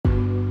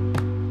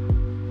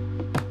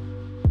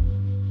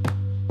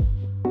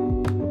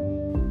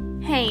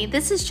Hey,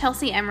 this is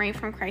Chelsea Emery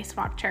from Christ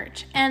Walk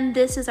Church, and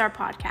this is our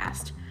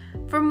podcast.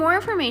 For more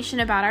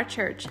information about our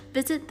church,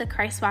 visit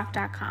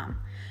thechristwalk.com.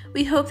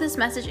 We hope this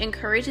message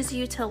encourages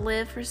you to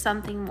live for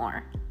something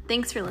more.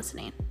 Thanks for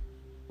listening.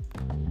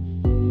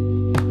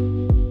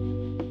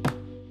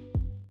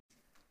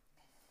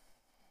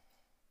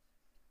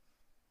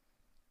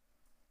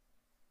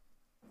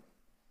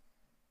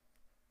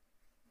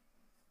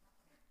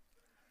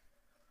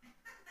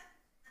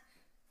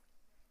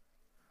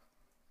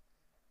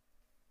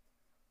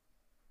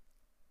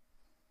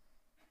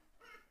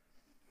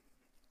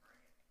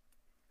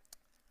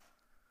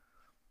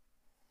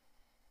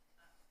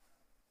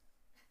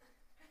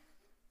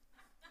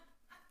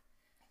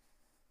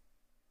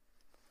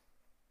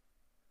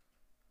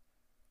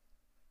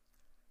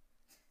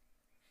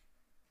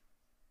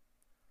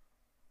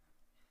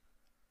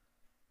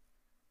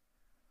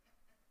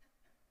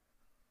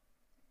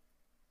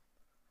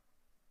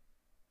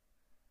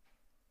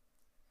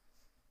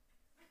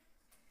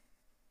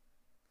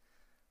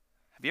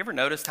 Have you ever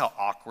noticed how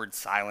awkward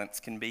silence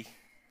can be?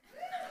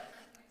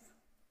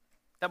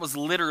 That was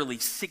literally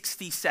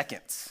 60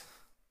 seconds.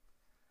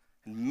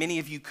 And many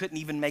of you couldn't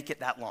even make it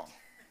that long.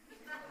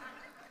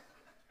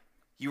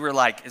 You were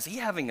like, is he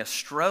having a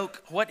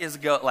stroke?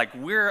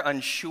 We're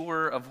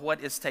unsure of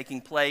what is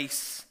taking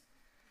place.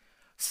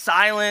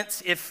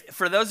 Silence,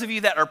 for those of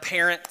you that are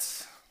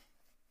parents,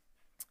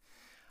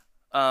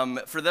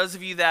 for those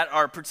of you that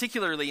are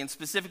particularly and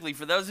specifically,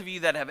 for those of you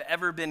that have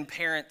ever been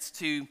parents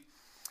to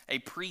a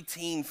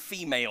preteen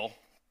female,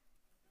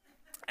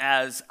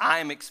 as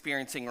I'm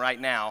experiencing right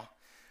now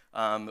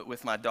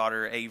with my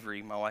daughter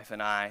Avery, my wife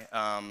and I.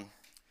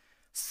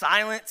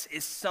 Silence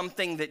is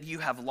something that you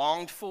have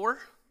longed for.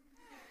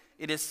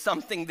 It is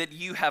something that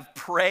you have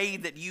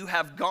prayed, that you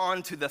have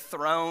gone to the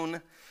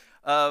throne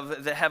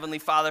of the Heavenly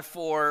Father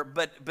for.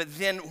 But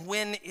then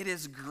when it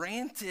is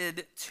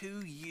granted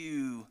to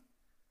you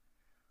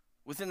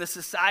within the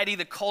society,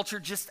 the culture,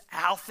 just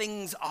how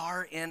things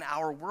are in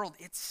our world,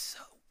 it's so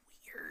weird.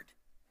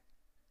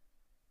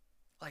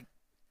 Like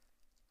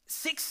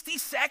 60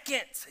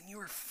 seconds and you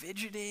were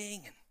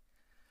fidgeting and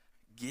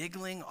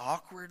giggling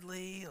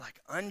awkwardly, like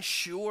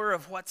unsure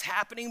of what's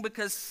happening,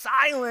 because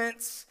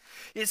silence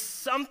is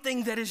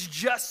something that is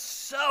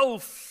just so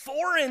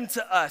foreign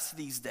to us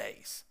these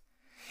days.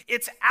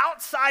 It's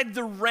outside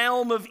the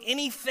realm of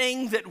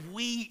anything that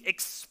we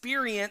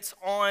experience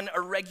on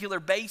a regular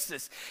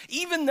basis.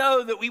 Even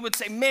though that we would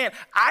say, man,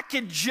 I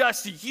could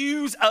just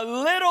use a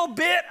little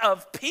bit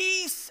of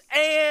peace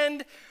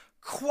and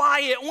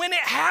quiet. When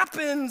it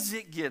happens,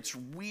 it gets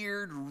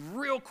weird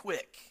real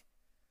quick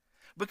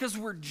because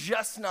we're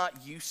just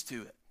not used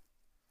to it.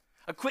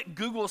 A quick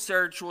Google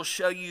search will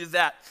show you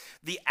that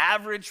the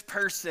average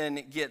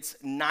person gets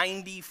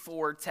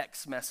 94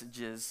 text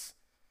messages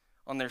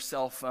on their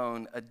cell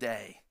phone a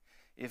day.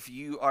 If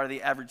you are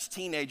the average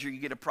teenager,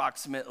 you get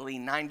approximately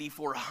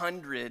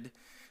 9,400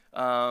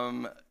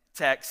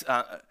 texts.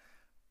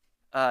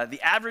 The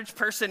average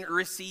person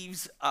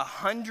receives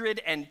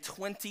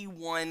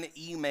 121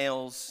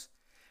 emails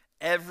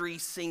every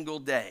single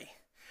day.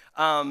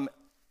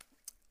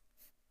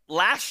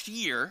 Last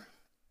year,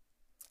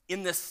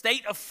 in the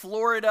state of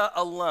Florida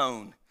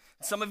alone,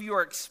 some of you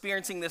are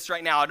experiencing this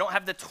right now. I don't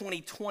have the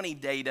 2020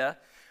 data,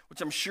 which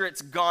I'm sure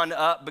it's gone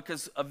up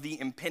because of the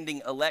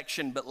impending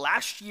election. But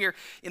last year,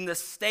 in the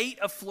state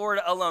of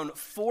Florida alone,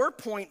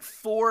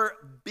 4.4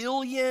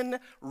 billion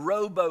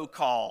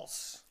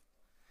robocalls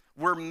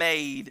were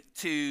made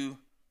to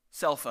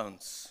cell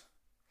phones.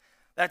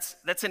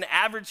 That's an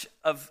average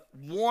of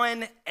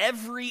one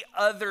every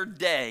other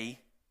day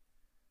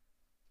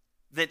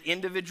that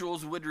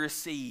individuals would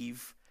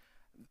receive.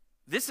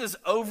 This is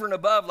over and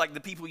above like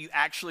the people you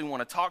actually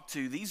want to talk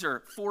to. These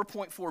are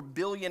 4.4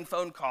 billion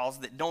phone calls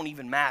that don't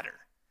even matter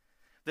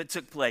that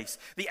took place.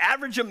 The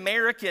average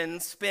American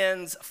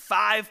spends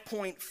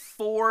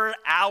 5.4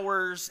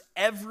 hours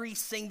every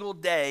single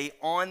day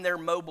on their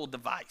mobile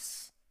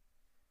device.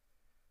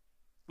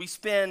 We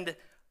spend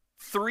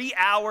 3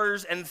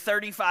 hours and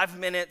 35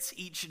 minutes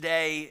each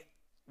day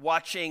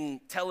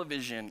watching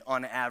television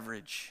on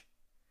average.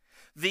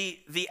 The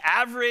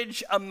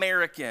average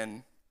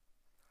American,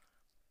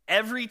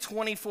 every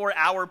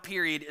 24-hour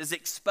period, is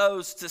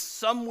exposed to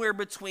somewhere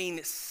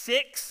between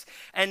 6,000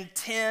 and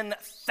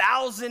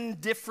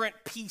 10,000 different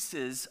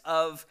pieces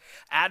of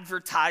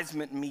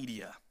advertisement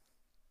media.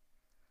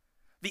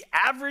 The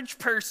average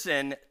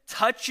person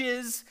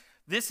touches,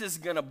 this is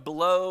going to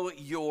blow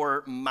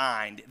your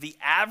mind. The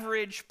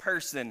average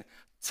person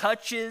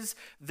touches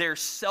their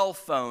cell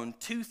phone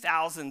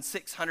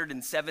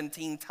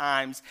 2,617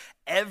 times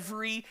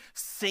every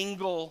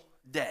single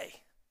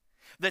day.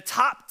 The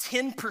top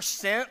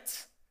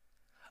 10%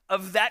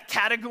 of that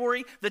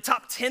category, the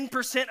top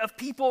 10% of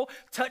people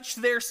touch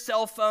their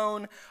cell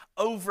phone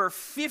over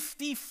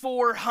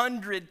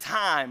 5,400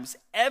 times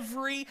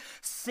every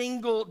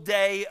single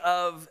day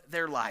of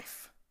their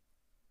life.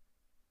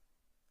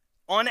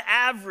 On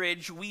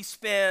average, we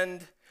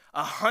spend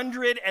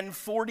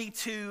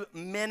 142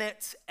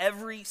 minutes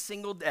every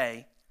single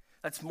day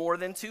that's more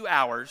than 2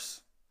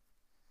 hours,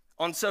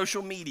 on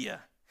social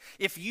media.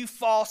 If you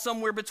fall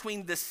somewhere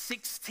between the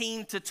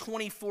 16 to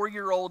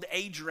 24-year-old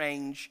age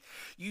range,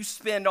 you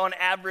spend on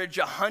average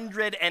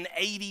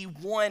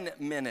 181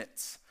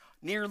 minutes,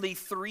 nearly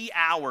 3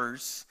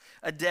 hours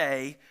a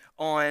day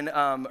on,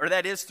 or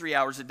that is 3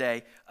 hours a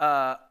day,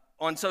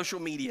 on social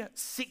media.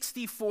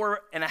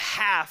 64 and a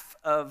half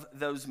of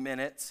those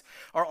minutes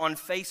are on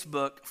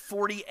Facebook.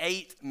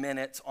 48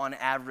 minutes on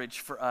average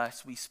for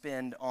us we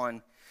spend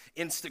on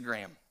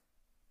Instagram.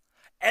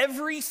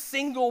 Every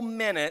single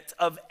minute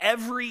of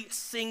every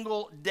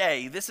single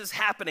day, this is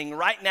happening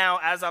right now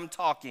as I'm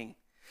talking.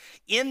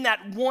 In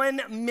that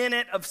 1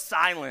 minute of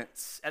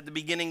silence at the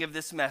beginning of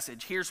this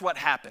message, here's what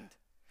happened.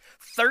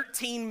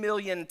 13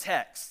 million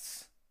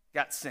texts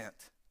got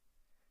sent.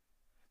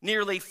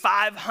 Nearly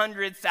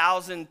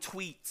 500,000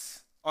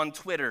 tweets on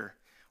Twitter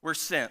were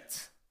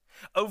sent.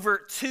 Over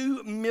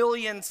 2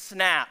 million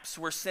snaps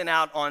were sent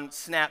out on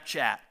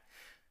Snapchat.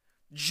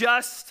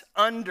 Just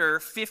under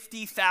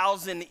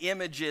 50,000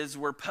 images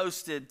were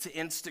posted to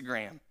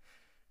Instagram.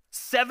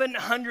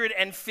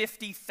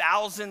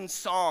 750,000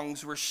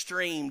 songs were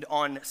streamed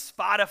on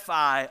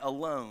Spotify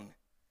alone.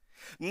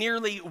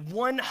 Nearly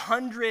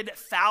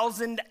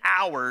 100,000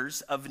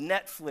 hours of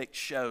Netflix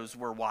shows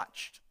were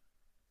watched.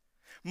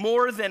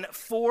 More than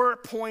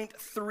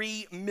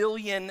 4.3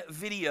 million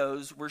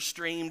videos were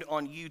streamed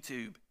on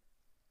YouTube.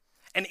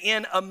 And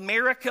in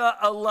America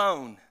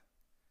alone,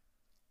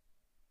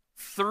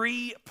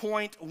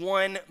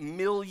 3.1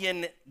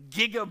 million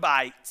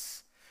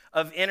gigabytes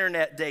of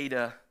internet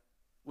data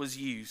was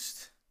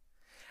used.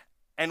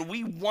 And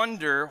we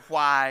wonder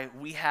why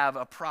we have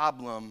a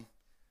problem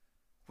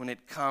when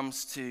it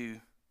comes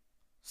to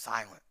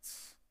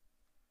silence,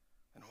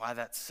 and why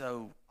that's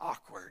so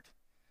awkward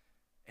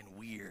and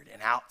weird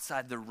and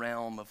outside the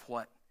realm of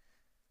what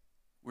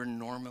we're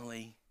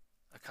normally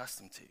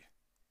accustomed to.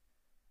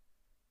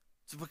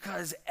 It's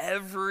because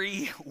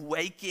every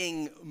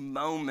waking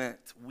moment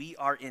we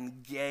are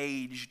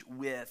engaged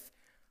with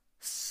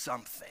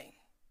something.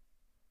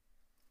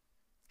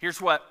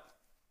 Here's what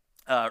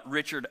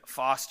Richard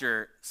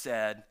Foster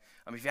said.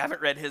 If you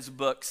haven't read his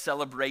book,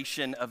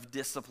 Celebration of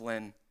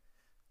Discipline,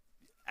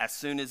 as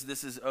soon as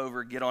this is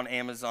over, get on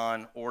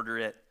Amazon, order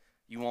it.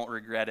 You won't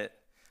regret it.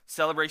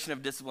 Celebration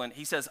of Discipline.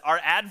 He says, our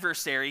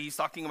adversary, he's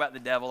talking about the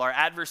devil, our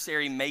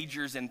adversary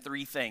majors in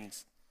 3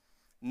 things: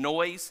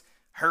 noise,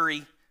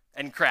 hurry,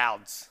 and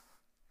crowds.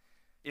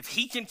 If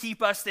he can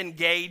keep us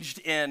engaged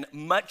in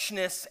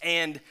muchness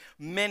and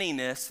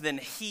manyness, then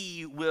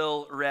he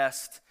will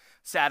rest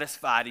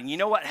satisfied. And you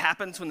know what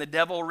happens when the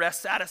devil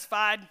rests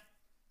satisfied?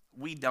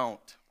 We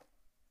don't.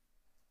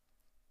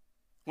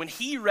 When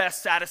he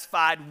rests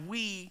satisfied,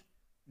 we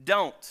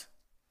don't.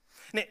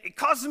 And it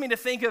causes me to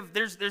think of,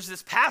 there's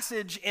this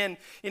passage in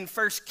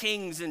 1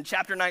 Kings in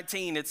chapter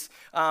 19. It's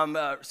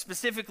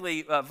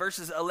specifically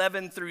verses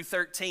 11 through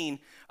 13.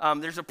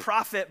 There's a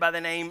prophet by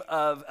the name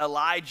of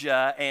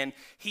Elijah, and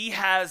he's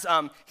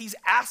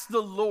asked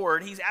the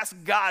Lord, he's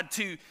asked God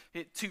to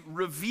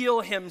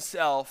reveal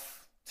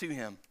himself to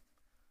him.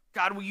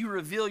 God, will you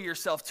reveal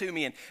yourself to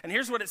me? And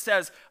here's what it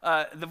says.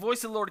 The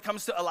voice of the Lord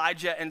comes to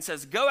Elijah and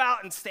says, go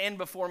out and stand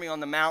before me on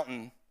the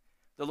mountain.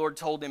 The Lord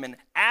told him, and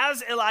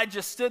as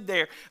Elijah stood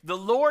there, the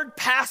Lord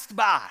passed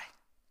by,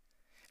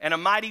 and a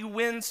mighty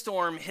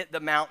windstorm hit the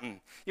mountain.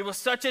 It was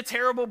such a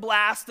terrible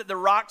blast that the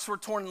rocks were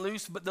torn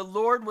loose, but the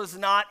Lord was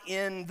not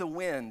in the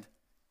wind.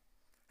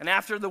 And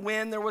after the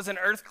wind, there was an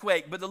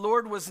earthquake, but the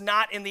Lord was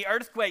not in the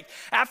earthquake.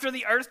 After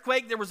the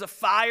earthquake, there was a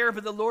fire,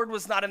 but the Lord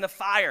was not in the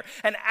fire.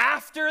 And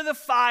after the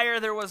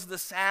fire, there was the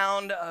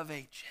sound of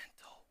a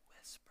gentle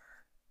whisper.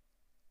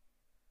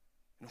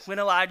 And when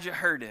Elijah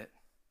heard it,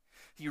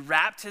 he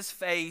wrapped his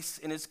face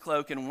in his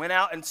cloak and went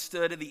out and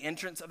stood at the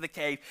entrance of the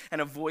cave.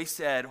 And a voice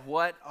said,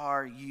 what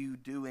are you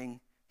doing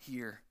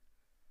here,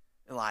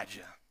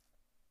 Elijah?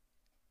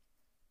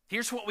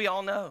 Here's what we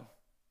all know.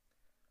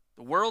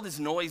 The world is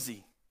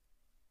noisy.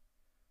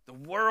 The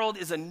world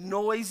is a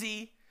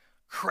noisy,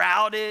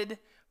 crowded,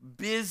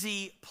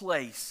 busy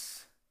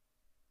place.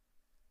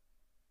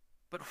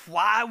 But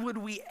why would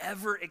we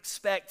ever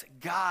expect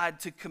God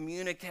to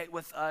communicate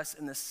with us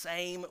in the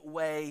same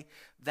way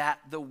that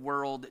the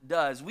world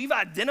does? We've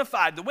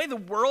identified the way the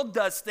world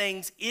does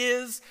things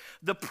is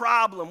the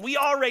problem. We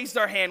all raised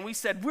our hand. We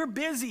said, we're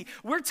busy,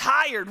 we're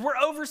tired, we're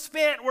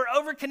overspent, we're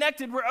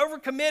overconnected, we're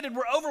overcommitted,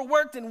 we're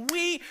overworked, and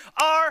we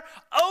are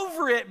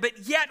over it.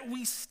 But yet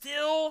we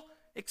still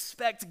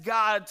expect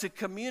God to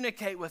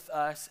communicate with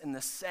us in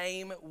the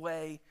same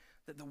way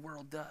that the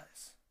world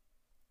does.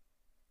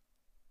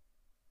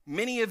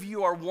 Many of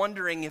you are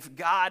wondering if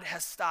God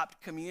has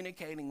stopped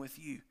communicating with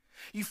you.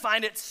 You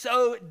find it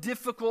so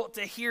difficult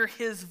to hear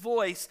his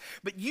voice,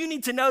 but you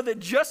need to know that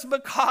just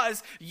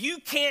because you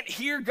can't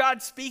hear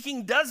God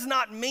speaking does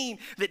not mean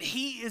that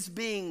he is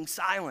being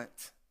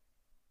silent.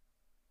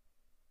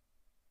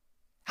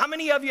 How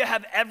many of you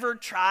have ever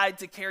tried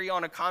to carry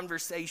on a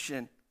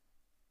conversation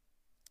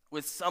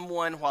with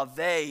someone while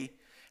they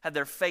had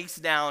their face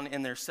down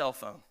in their cell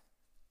phone?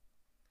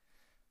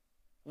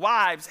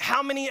 Wives,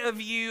 how many of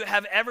you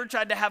have ever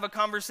tried to have a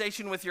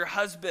conversation with your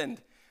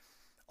husband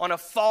on a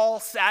fall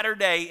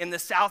Saturday in the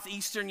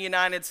southeastern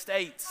United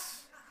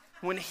States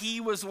when he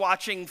was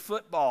watching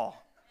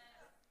football?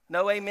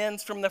 No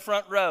amens from the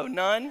front row.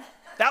 None?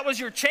 That was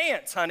your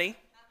chance, honey.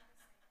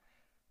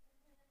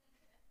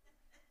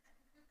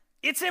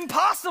 It's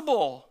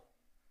impossible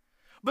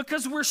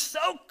because we're so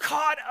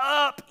caught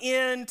up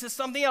into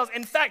something else.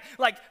 In fact,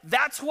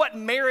 that's what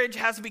marriage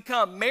has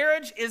become.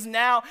 Marriage is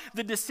now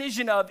the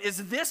decision of,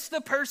 is this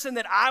the person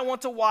that I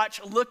want to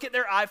watch look at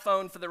their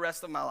iPhone for the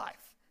rest of my life?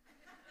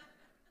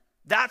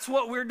 That's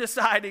what we're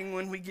deciding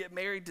when we get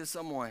married to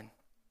someone.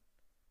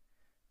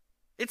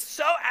 It's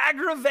so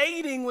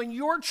aggravating when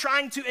you're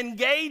trying to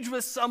engage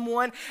with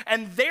someone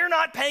and they're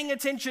not paying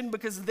attention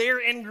because they're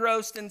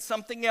engrossed in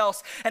something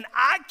else. And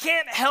I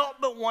can't help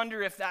but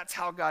wonder if that's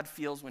how God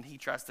feels when he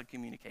tries to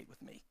communicate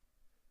with me.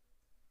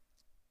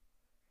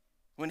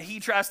 When he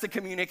tries to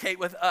communicate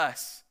with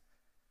us.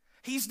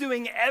 He's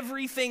doing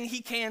everything he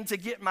can to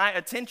get my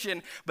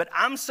attention, but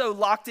I'm so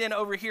locked in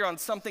over here on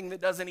something that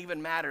doesn't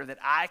even matter that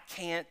I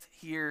can't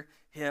hear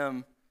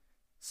him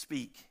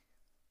speak.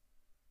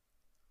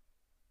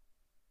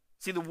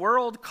 See, the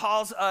world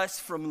calls us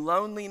from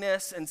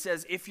loneliness and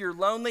says, if you're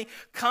lonely,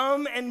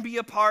 come and be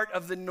a part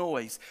of the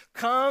noise.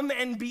 Come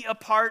and be a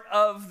part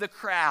of the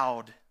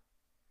crowd.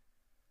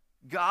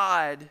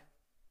 God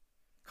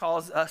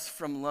calls us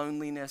from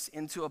loneliness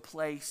into a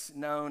place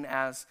known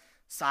as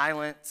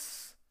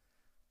silence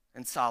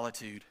and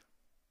solitude.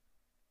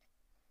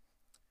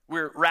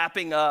 We're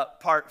wrapping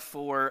up part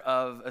 4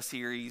 of a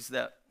series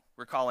that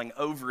we're calling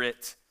Over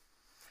It.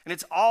 And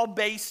it's all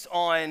based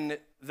on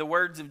the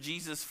words of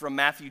Jesus from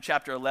Matthew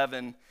chapter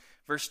 11,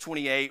 verse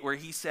 28, where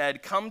he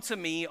said, "Come to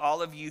me,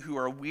 all of you who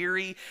are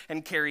weary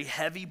and carry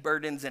heavy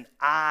burdens, and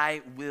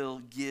I will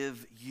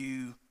give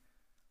you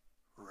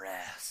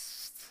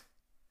rest."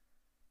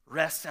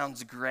 Rest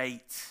sounds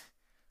great,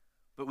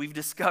 but we've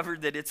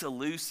discovered that it's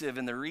elusive.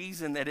 And the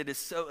reason that it is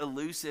so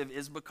elusive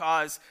is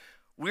because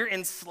we're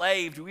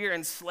enslaved. We are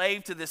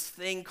enslaved to this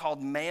thing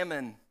called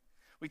mammon.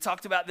 We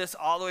talked about this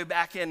all the way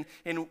back in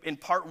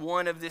part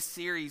 1 of this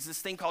series,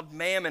 this thing called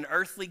mammon,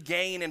 earthly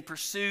gain and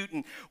pursuit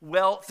and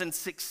wealth and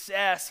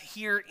success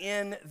here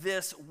in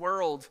this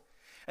world.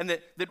 And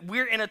that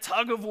we're in a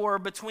tug of war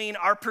between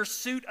our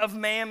pursuit of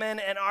mammon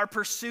and our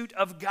pursuit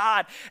of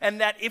God. And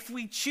that if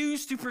we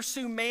choose to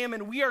pursue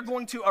mammon, we are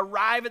going to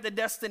arrive at the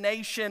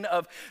destination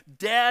of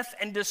death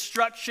and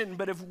destruction.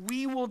 But if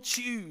we will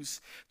choose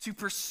to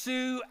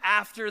pursue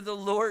after the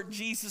Lord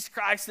Jesus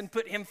Christ and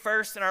put him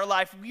first in our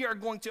life, we are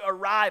going to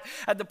arrive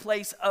at the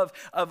place of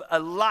a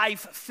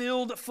life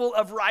filled full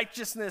of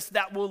righteousness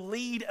that will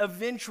lead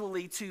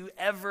eventually to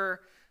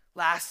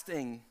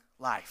everlasting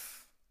life.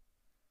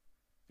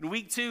 In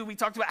week 2, we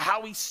talked about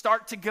how we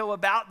start to go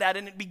about that,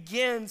 and it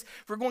begins,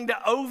 if we're going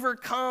to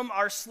overcome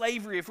our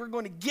slavery, if we're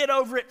going to get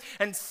over it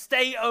and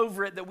stay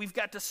over it, that we've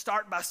got to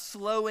start by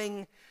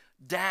slowing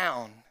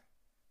down.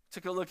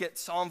 Took a look at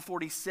Psalm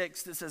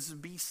 46 that says,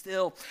 "Be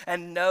still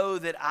and know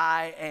that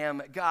I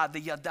am God," the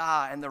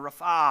Yada and the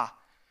Rapha.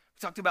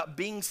 We talked about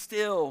being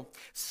still,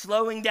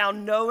 slowing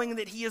down, knowing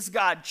that he is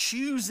God,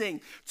 choosing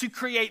to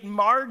create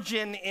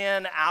margin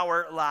in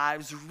our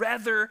lives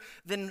rather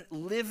than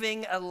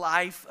living a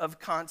life of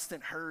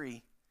constant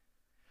hurry.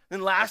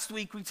 Then last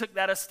week, we took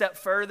that a step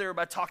further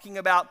by talking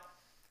about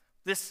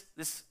this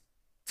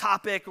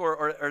topic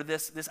or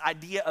this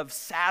idea of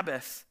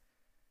Sabbath,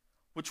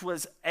 which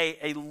was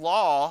a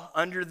law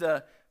under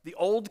the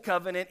old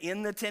covenant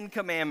in the 10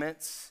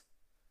 Commandments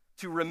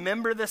to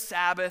remember the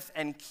Sabbath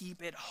and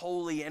keep it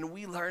holy. And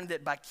we learned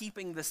that by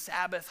keeping the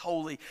Sabbath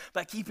holy,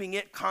 by keeping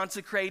it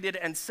consecrated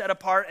and set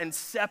apart and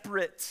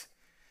separate,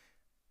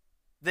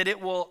 that it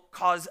will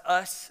cause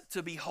us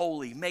to be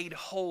holy, made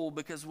whole,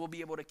 because we'll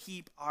be able to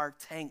keep our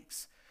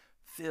tanks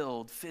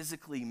filled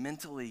physically,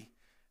 mentally,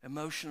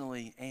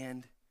 emotionally,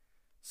 and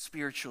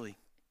spiritually.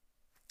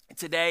 And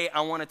today, I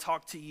want to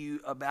talk to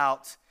you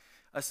about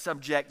a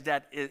subject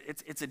that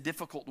it's a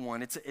difficult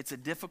one. It's a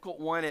difficult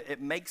one.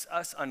 It makes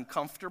us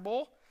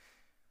uncomfortable,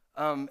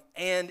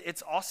 and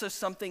it's also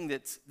something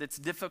that's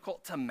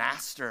difficult to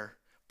master,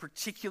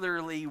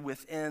 particularly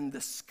within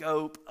the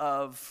scope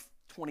of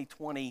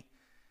 2020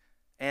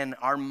 and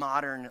our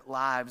modern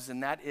lives,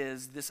 and that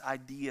is this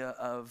idea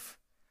of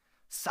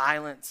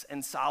silence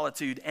and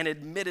solitude. And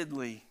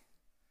admittedly,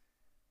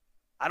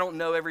 I don't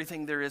know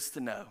everything there is to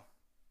know.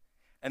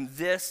 And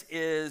this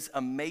is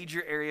a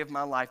major area of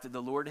my life that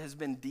the Lord has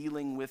been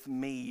dealing with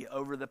me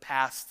over the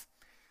past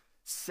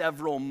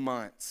several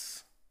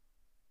months.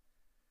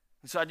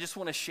 And so I just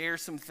want to share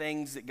some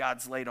things that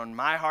God's laid on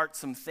my heart,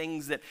 some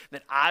things that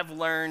I've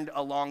learned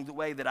along the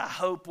way that I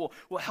hope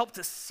will help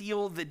to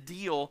seal the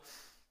deal,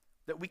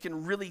 that we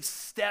can really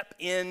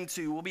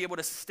we'll be able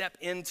to step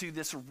into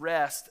this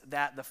rest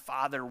that the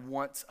Father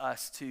wants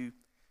us to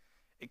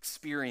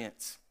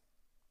experience.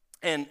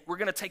 And we're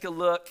going to take a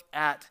look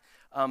at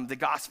the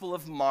Gospel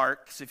of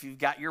Mark. So if you've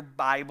got your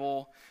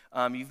Bible,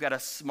 you've got a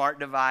smart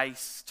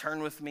device,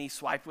 turn with me,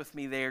 swipe with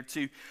me there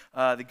to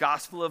the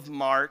Gospel of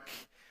Mark.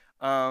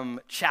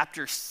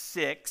 chapter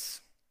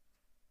 6.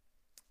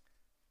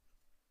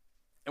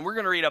 And we're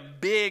going to read a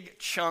big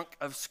chunk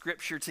of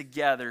scripture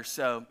together.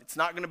 So it's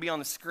not going to be on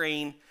the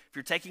screen. If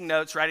you're taking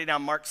notes, write it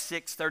down, Mark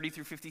 6, 30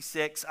 through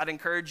 56. I'd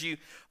encourage you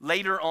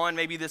later on,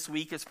 maybe this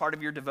week as part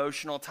of your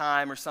devotional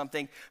time or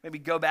something, maybe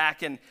go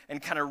back and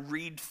kind of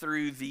read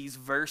through these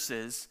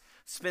verses,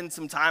 spend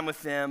some time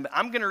with them.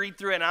 I'm going to read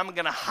through it, and I'm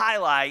going to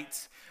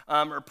highlight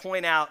or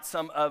point out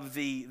some of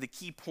the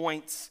key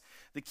points,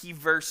 the key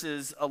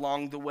verses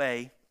along the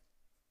way.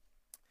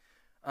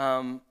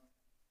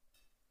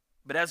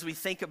 But as we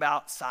think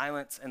about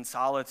silence and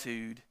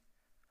solitude,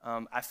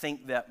 I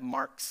think that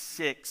Mark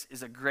 6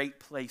 is a great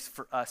place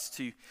for us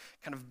to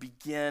kind of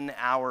begin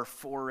our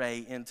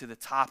foray into the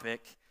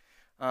topic.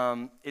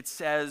 It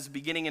says,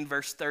 beginning in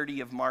verse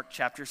 30 of Mark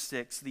chapter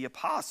 6, the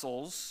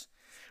apostles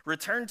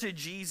returned to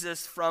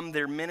Jesus from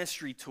their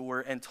ministry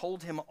tour and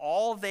told him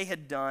all they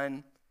had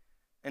done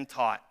and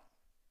taught.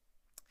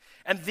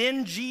 And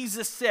then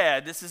Jesus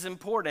said, this is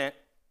important,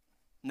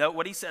 note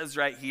what he says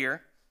right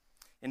here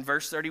in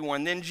verse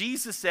 31. Then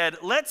Jesus said,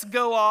 let's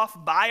go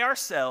off by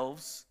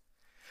ourselves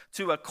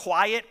to a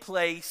quiet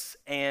place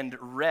and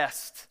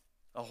rest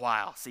a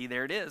while. See,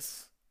 there it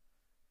is.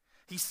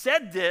 He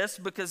said this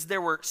because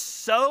there were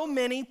so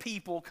many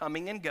people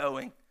coming and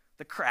going,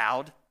 the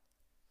crowd,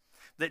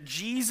 that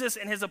Jesus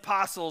and his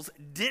apostles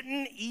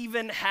didn't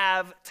even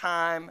have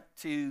time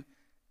to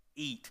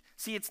eat.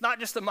 See, it's not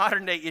just a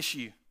modern day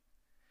issue.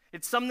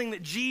 It's something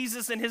that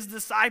Jesus and his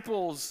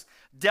disciples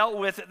dealt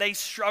with, that they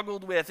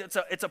struggled with.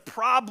 It's a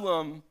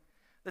problem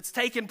that's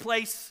taken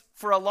place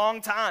for a long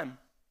time.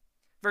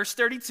 Verse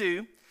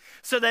 32,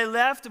 so they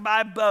left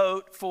by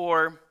boat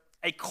for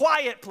a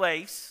quiet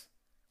place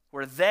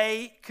where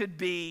they could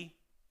be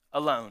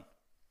alone.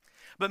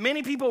 But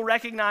many people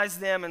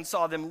recognized them and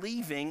saw them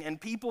leaving, and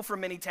people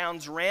from many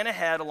towns ran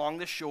ahead along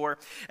the shore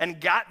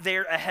and got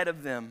there ahead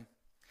of them.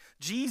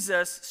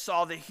 Jesus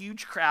saw the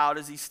huge crowd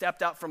as he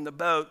stepped out from the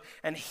boat,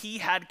 and he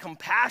had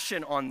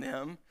compassion on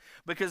them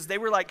because they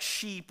were like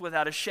sheep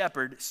without a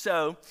shepherd.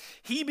 So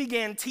he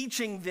began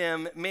teaching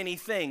them many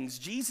things.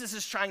 Jesus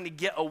is trying to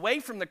get away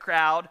from the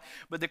crowd,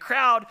 but the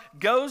crowd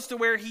goes to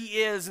where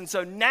he is, and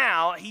so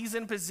now he's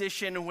in a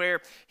position where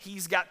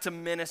he's got to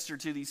minister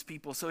to these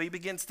people. So he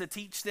begins to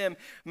teach them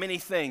many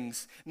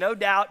things. No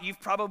doubt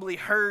you've probably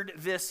heard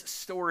this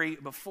story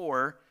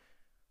before.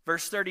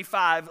 Verse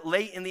 35,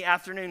 late in the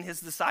afternoon, his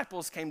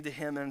disciples came to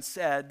him and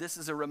said, this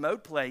is a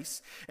remote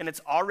place, and it's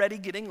already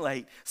getting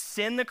late.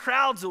 Send the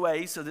crowds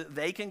away so that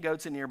they can go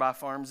to nearby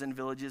farms and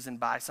villages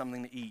and buy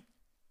something to eat.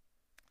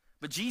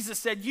 But Jesus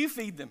said, you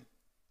feed them.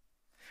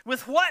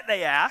 With what,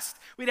 they asked?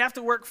 We'd have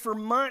to work for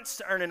months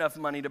to earn enough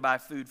money to buy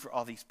food for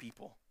all these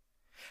people.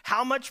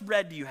 How much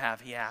bread do you have,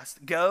 he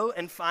asked. Go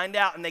and find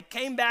out. And they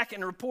came back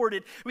and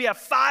reported, we have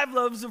 5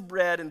 loaves of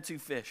bread and 2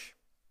 fish.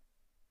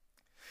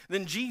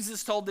 Then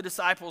Jesus told the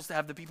disciples to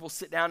have the people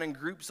sit down in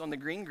groups on the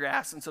green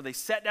grass, and so they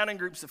sat down in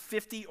groups of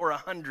 50 or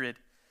 100.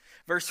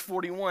 Verse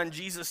 41,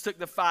 Jesus took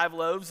the 5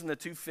 loaves and the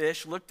 2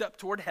 fish, looked up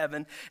toward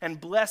heaven,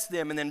 and blessed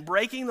them, and then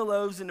breaking the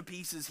loaves into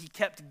pieces, he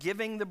kept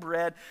giving the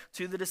bread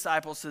to the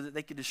disciples so that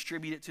they could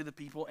distribute it to the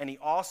people, and he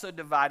also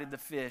divided the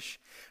fish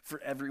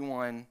for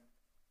everyone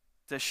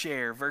to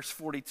share. Verse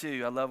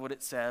 42, I love what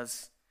it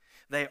says.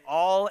 They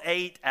all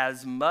ate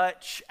as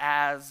much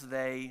as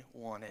they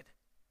wanted.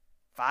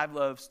 5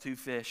 loaves, 2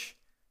 fish,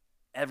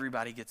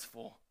 everybody gets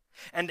full.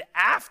 And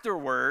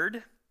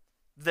afterward,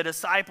 the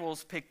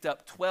disciples picked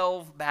up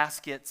 12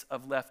 baskets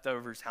of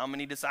leftovers. How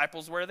many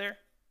disciples were there?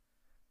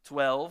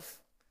 12.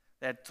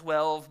 They had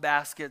 12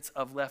 baskets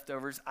of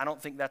leftovers. I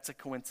don't think that's a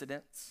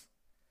coincidence.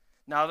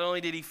 Not only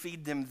did he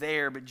feed them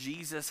there, but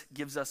Jesus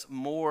gives us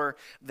more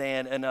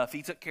than enough.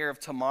 He took care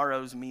of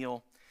tomorrow's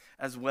meal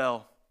as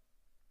well.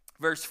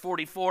 Verse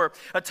 44,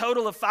 a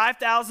total of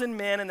 5,000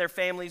 men and their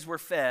families were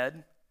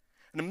fed.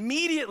 And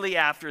immediately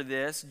after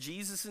this,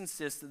 Jesus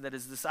insisted that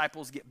his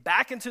disciples get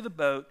back into the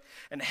boat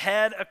and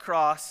head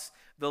across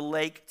the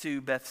lake to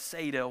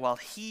Bethsaida while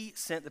he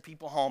sent the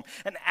people home.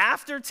 And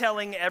after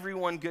telling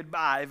everyone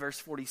goodbye, verse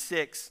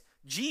 46,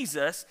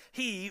 Jesus,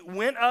 he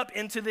went up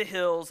into the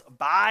hills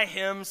by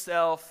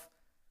himself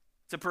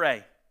to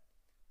pray.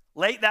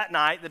 Late that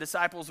night, the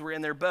disciples were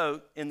in their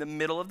boat in the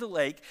middle of the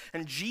lake,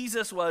 and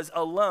Jesus was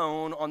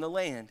alone on the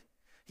land.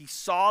 He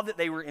saw that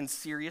they were in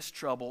serious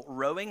trouble,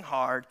 rowing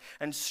hard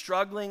and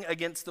struggling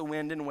against the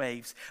wind and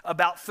waves.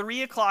 About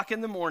 3 o'clock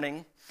in the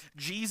morning,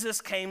 Jesus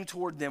came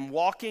toward them,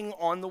 walking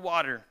on the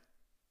water.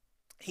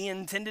 He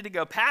intended to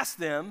go past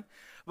them,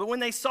 but when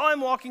they saw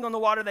him walking on the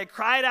water, they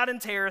cried out in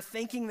terror,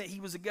 thinking that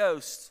he was a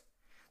ghost.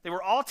 They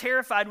were all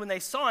terrified when they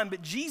saw him,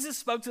 but Jesus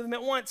spoke to them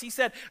at once. He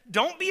said,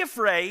 "Don't be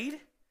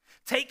afraid.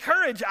 Take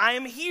courage, I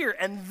am here."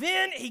 And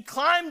then he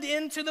climbed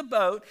into the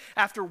boat.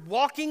 After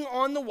walking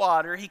on the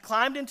water, he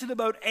climbed into the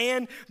boat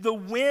and the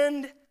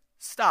wind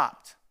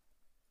stopped.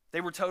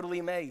 They were totally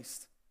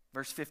amazed.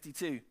 Verse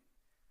 52.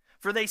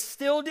 For they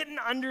still didn't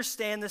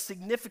understand the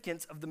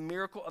significance of the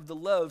miracle of the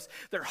loaves.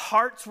 Their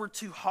hearts were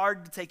too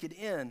hard to take it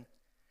in.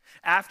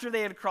 After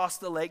they had crossed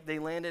the lake, they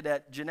landed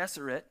at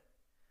Gennesaret.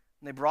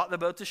 And they brought the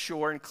boat to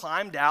shore and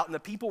climbed out, and the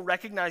people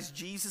recognized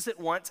Jesus at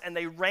once, and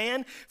they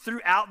ran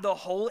throughout the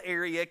whole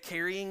area,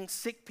 carrying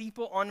sick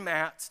people on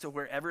mats to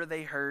wherever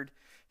they heard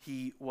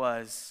he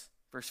was.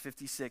 Verse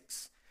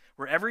 56,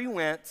 wherever he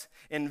went,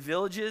 in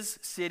villages,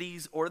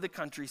 cities, or the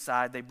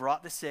countryside, they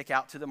brought the sick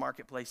out to the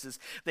marketplaces.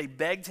 They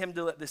begged him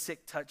to let the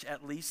sick touch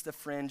at least the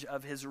fringe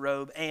of his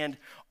robe, and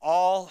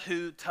all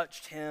who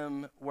touched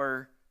him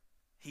were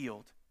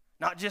healed.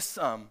 Not just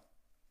some,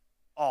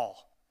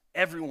 all,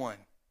 everyone.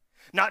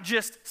 Not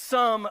just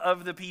some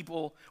of the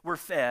people were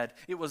fed.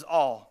 It was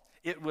all.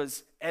 It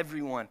was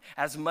everyone.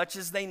 As much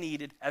as they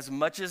needed, as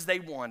much as they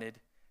wanted,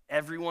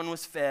 everyone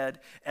was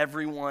fed,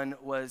 everyone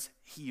was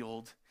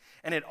healed.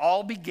 And it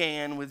all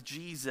began with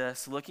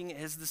Jesus looking at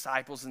his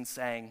disciples and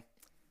saying,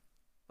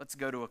 let's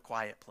go to a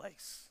quiet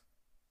place.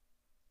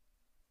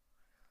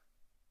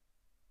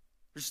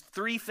 There's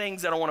three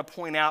things that I want to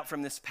point out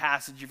from this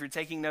passage. If you're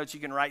taking notes, you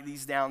can write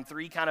these down.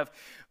 Three kind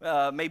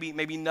of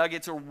maybe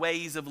nuggets or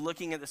ways of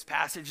looking at this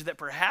passage that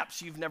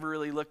perhaps you've never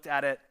really looked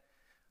at it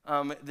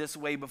this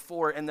way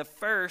before. And the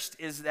first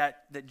is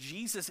that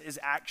Jesus is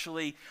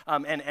actually,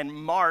 and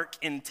Mark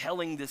in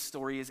telling this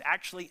story is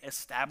actually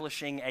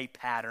establishing a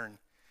pattern.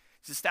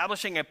 He's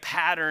establishing a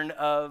pattern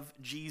of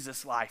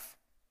Jesus' life.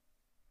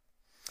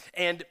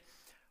 And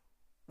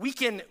we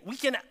can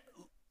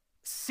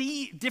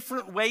see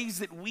different ways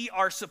that we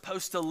are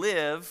supposed to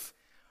live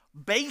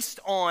based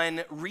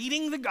on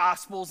reading the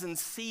Gospels and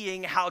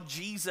seeing how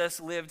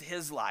Jesus lived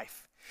his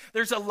life.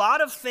 There's a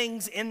lot of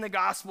things in the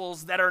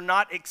Gospels that are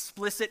not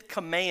explicit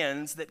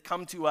commands that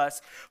come to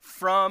us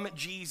from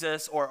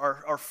Jesus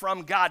or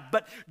from God,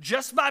 but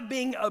just by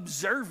being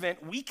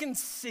observant, we can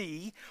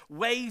see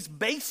ways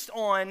based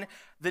on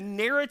the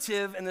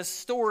narrative and the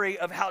story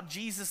of how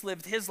Jesus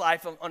lived his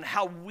life on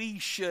how we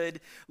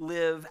should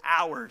live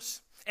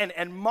ours.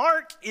 And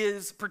Mark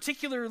is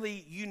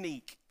particularly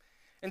unique.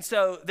 And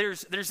so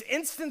there's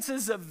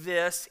instances of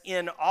this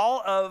in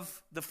all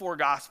of the four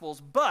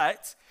Gospels,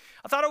 but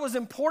I thought it was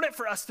important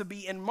for us to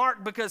be in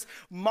Mark because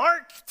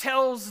Mark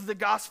tells the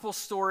gospel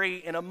story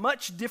in a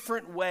much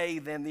different way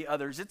than the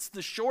others. It's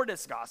the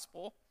shortest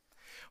gospel.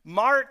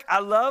 I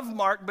love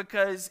Mark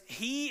because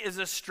he is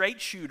a straight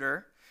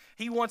shooter.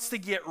 He wants to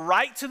get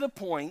right to the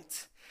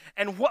point.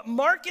 And what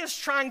Mark is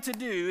trying to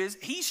do is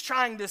he's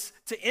trying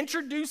to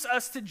introduce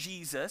us to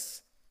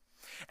Jesus,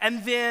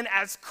 and then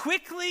as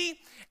quickly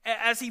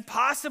as he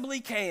possibly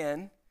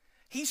can,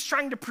 he's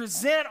trying to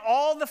present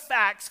all the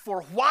facts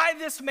for why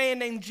this man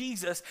named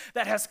Jesus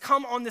that has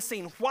come on the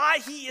scene, why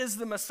he is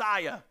the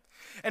Messiah.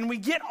 And we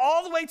get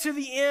all the way to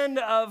the end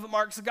of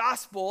Mark's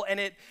gospel, and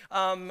it,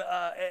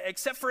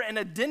 except for an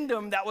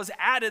addendum that was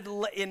added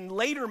in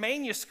later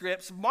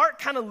manuscripts, Mark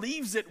kind of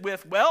leaves it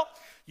with, well,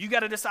 you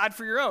got to decide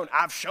for your own.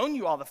 I've shown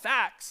you all the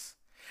facts.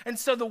 And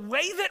so the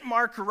way that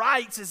Mark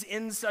writes is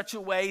in such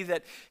a way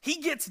that he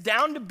gets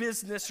down to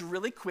business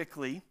really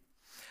quickly,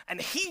 and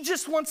he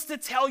just wants to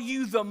tell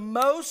you the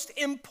most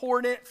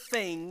important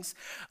things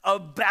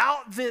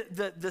about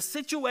the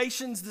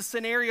situations, the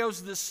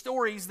scenarios, the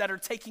stories that are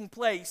taking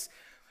place.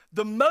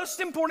 The most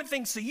important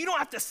things, so you don't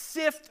have to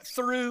sift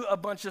through a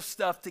bunch of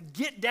stuff to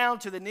get down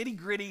to the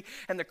nitty-gritty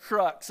and the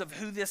crux of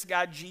who this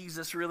guy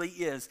Jesus really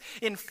is.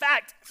 In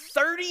fact,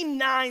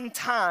 39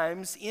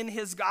 times in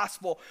his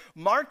gospel,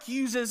 Mark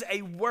uses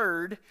a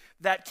word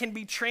that can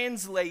be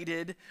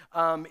translated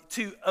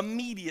to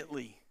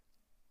immediately,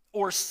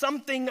 or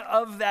something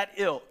of that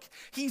ilk.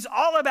 He's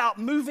all about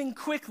moving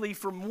quickly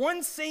from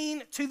one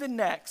scene to the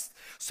next.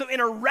 So in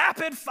a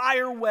rapid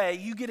fire way,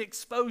 you get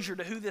exposure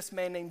to who this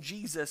man named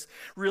Jesus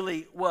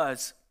really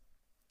was.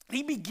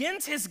 He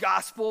begins his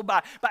gospel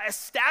by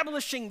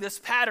establishing this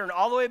pattern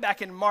all the way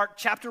back in Mark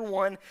chapter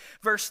 1,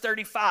 verse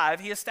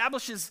 35. He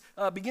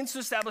begins to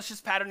establish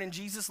his pattern in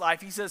Jesus' life.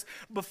 He says,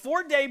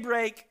 before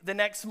daybreak the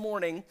next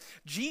morning,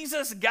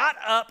 Jesus got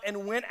up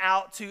and went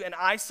out to an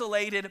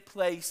isolated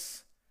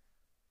place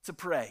to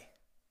pray.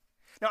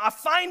 Now, I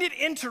find it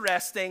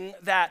interesting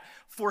that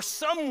for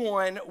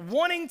someone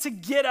wanting to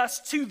get us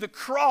to the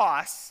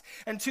cross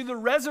and to the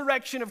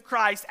resurrection of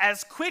Christ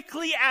as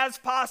quickly as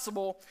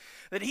possible,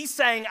 that he's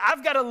saying,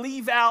 I've got to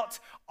leave out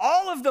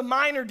all of the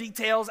minor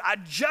details. I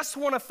just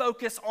want to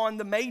focus on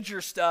the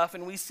major stuff.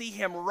 And we see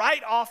him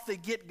right off the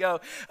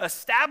get-go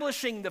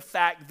establishing the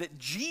fact that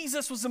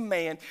Jesus was a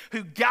man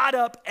who got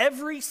up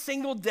every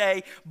single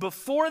day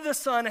before the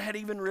sun had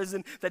even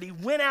risen, that he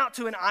went out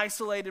to an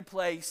isolated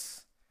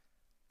place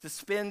to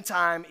spend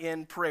time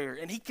in prayer.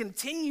 And he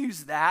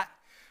continues that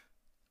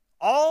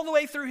all the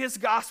way through his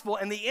gospel.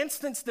 And the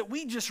instance that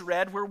we just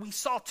read, where we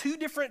saw two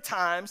different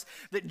times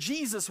that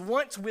Jesus,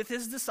 once with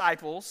his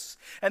disciples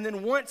and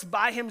then once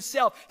by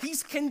himself,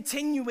 he's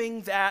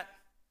continuing that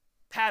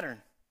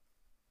pattern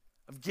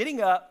of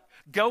getting up,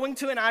 going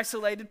to an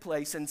isolated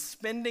place, and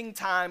spending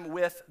time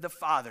with the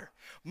Father.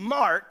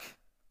 Mark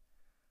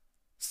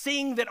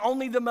seeing that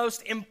only the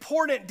most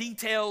important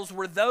details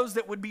were those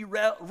that would be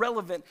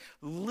relevant,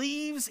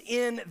 leaves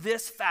in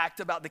this fact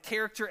about the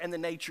character and the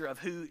nature of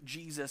who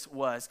Jesus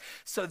was.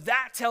 So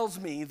that tells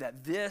me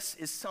that this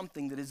is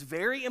something that is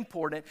very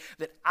important,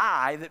 that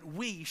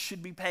we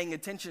should be paying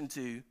attention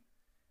to.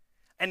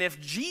 And if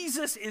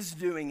Jesus is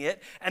doing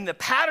it and the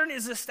pattern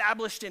is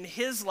established in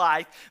his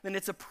life, then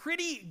it's a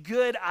pretty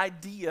good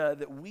idea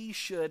that we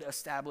should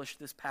establish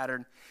this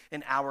pattern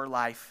in our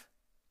life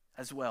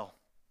as well.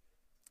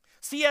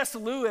 C.S.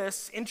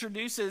 Lewis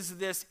introduces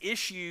this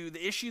issue,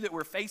 the issue that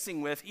we're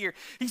facing with here.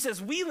 He says,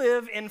 we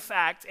live, in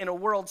fact, in a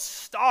world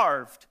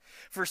starved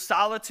for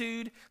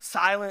solitude,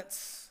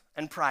 silence,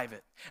 and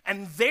private,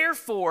 and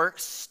therefore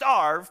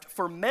starved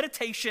for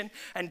meditation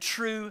and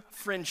true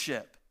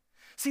friendship.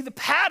 See, the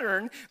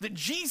pattern that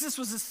Jesus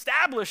was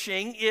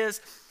establishing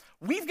is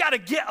we've got to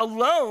get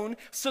alone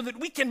so that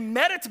we can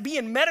be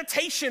in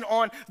meditation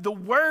on the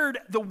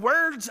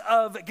words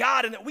of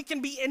God, and that we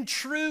can be in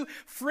true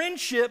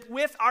friendship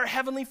with our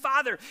Heavenly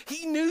Father.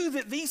 He knew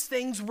that these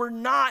things were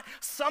not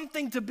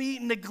something to be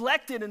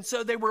neglected, and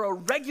so they were a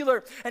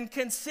regular and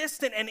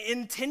consistent and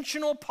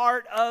intentional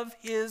part of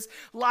his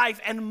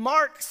life. And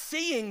Mark,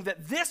 seeing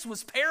that this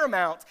was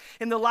paramount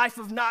in the life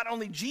of not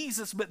only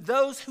Jesus, but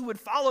those who would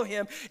follow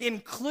him,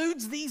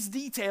 includes these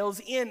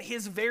details in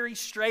his very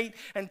straight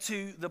and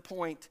to the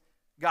point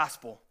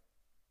gospel.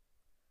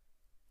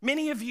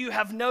 Many of you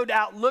have no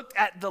doubt looked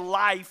at the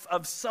life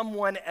of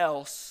someone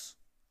else,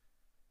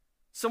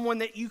 someone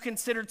that you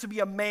consider to be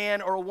a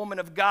man or a woman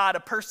of God,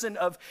 a person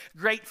of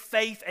great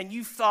faith, and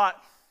you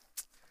thought,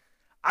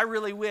 I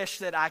really wish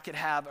that I could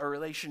have a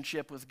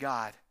relationship with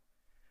God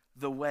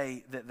the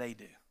way that they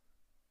do.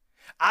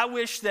 I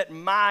wish that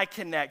my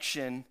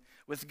connection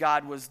with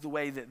God was the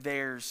way that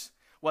theirs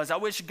was. I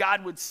wish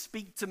God would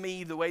speak to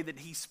me the way that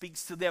he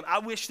speaks to them. I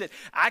wish that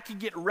I could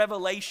get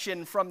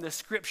revelation from the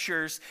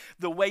scriptures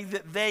the way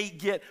that they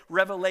get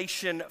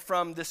revelation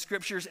from the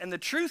scriptures. And the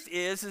truth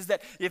is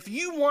that if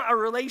you want a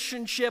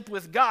relationship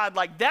with God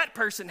like that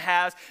person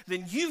has,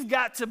 then you've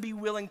got to be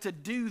willing to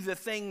do the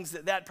things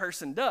that that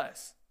person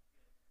does.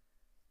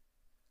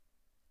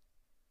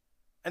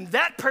 And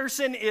that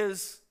person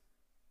is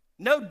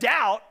no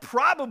doubt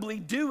probably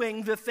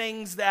doing the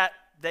things that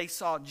they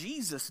saw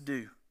Jesus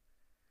do,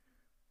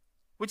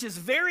 which is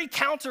very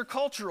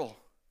countercultural.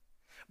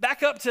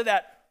 Back up to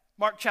that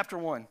Mark chapter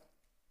 1.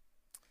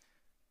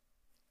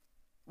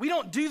 We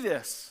don't do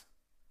this.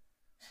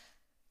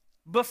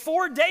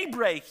 Before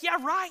daybreak, yeah,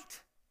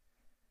 right.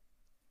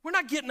 We're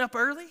not getting up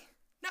early.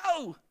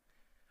 No.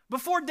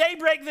 Before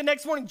daybreak the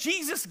next morning,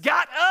 Jesus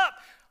got up.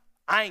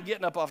 I ain't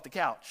getting up off the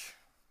couch.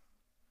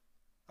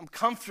 I'm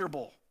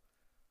comfortable.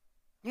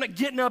 I'm not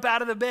getting up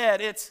out of the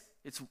bed. It's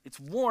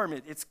warm.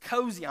 It's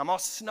cozy. I'm all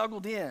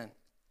snuggled in.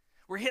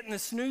 We're hitting the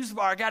snooze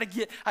bar.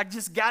 I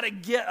just got to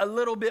get a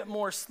little bit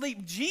more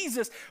sleep.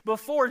 Jesus,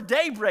 before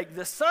daybreak,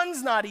 the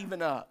sun's not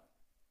even up.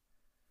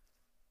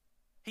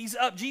 He's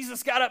up.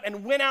 Jesus got up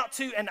and went out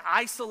to an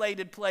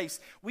isolated place.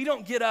 We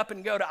don't get up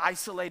and go to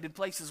isolated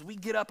places. We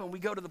get up and we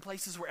go to the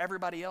places where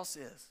everybody else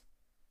is.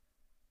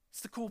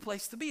 It's the cool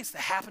place to be. It's the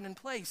happening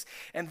place.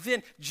 And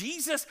then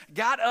Jesus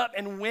got up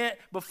and went,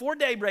 before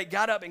daybreak,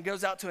 got up and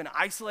goes out to an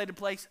isolated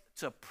place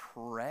to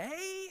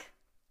pray.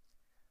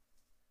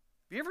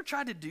 Have you ever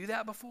tried to do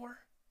that before?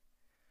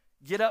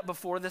 Get up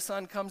before the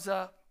sun comes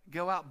up,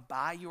 go out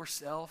by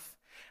yourself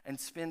and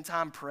spend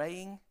time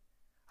praying.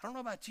 I don't know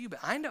about you, but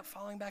I end up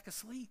falling back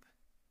asleep.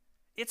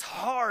 It's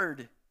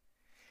hard.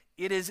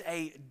 It is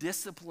a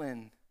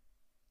discipline.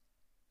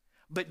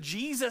 But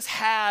Jesus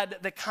had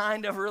the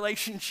kind of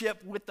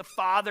relationship with the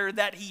Father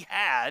that he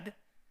had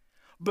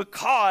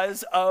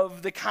because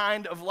of the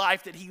kind of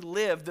life that he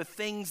lived, the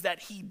things that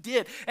he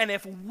did. And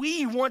if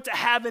we want to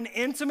have an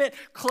intimate,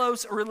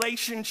 close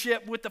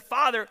relationship with the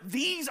Father,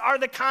 these are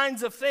the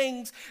kinds of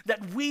things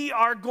that we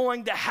are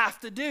going to have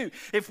to do.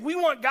 If we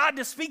want God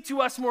to speak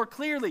to us more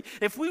clearly,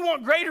 if we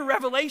want greater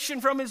revelation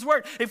from his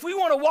word, if we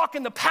want to walk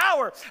in the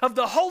power of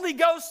the Holy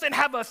Ghost and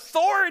have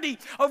authority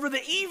over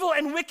the evil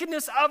and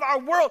wickedness of our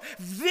world,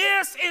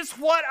 this is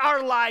what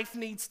our life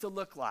needs to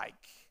look like.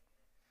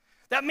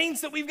 That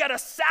means that we've got to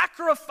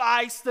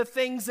sacrifice the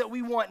things that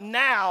we want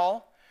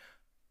now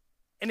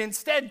and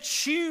instead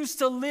choose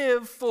to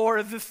live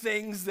for the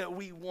things that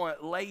we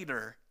want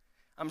later.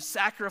 I'm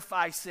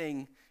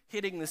sacrificing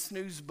hitting the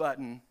snooze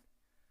button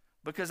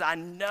because I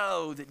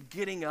know that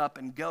getting up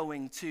and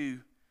going to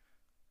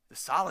the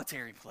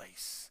solitary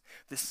place,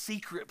 the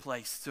secret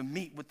place to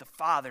meet with the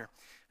Father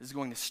is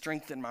going to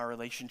strengthen my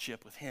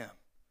relationship with him,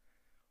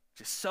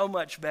 which is so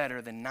much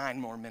better than 9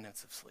 more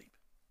minutes of sleep.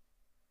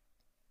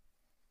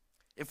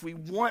 If we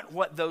want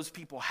what those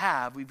people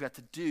have, we've got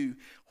to do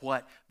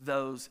what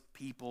those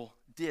people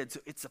did. So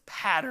it's a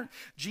pattern.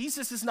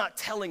 Jesus is not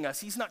telling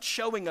us, he's not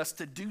showing us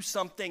to do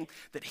something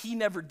that he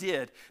never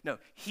did. No,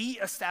 he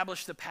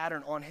established the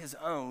pattern on his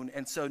own,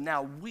 and so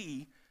now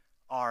we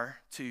are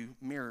to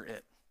mirror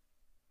it.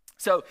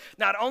 So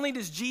not only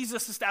does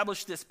Jesus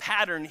establish this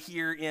pattern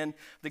here in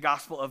the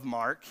Gospel of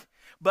Mark,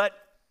 but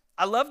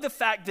I love the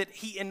fact that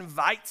he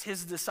invites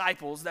his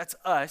disciples, that's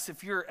us.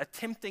 If you're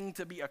attempting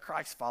to be a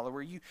Christ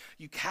follower, you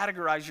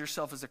categorize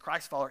yourself as a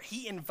Christ follower.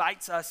 He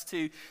invites us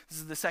to, this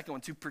is the second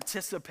one, to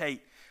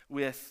participate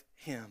with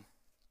him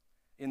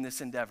in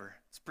this endeavor.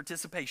 It's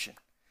participation.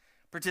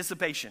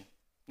 Participation,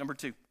 number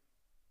 2.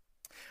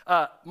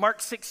 Mark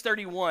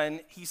 6:31,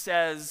 he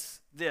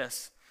says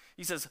this.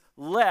 He says,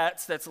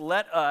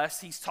 let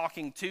us, he's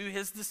talking to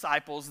his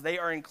disciples. They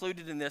are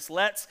included in this.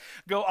 Let's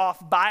go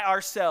off by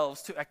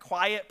ourselves to a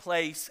quiet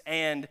place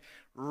and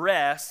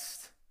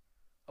rest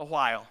a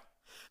while.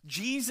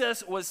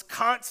 Jesus was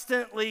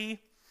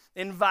constantly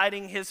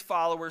inviting his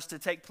followers to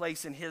take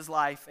place in his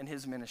life and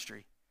his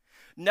ministry.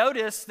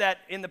 Notice that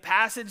in the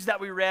passage that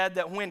we read,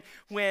 that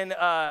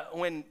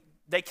when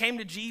they came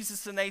to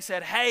Jesus and they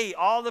said, hey,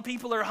 all the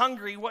people are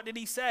hungry, what did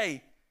he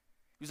say?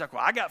 He was like,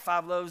 well, I got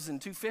 5 loaves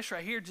and 2 fish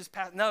right here. Just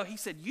pass. No, he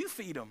said, you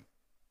feed them.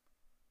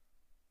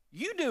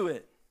 You do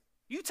it.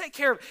 You take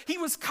care of it. He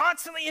was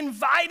constantly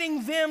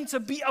inviting them to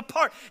be a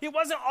part. It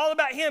wasn't all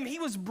about him. He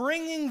was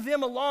bringing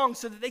them along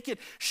so that they could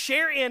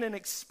share in and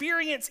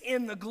experience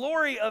in the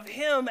glory of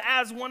him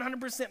as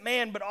 100%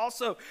 man, but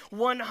also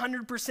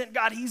 100%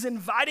 God. He's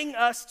inviting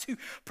us to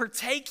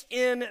partake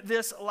in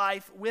this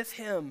life with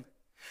him.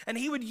 And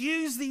he would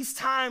use these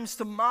times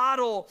to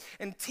model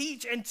and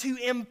teach and to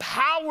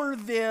empower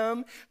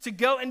them to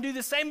go and do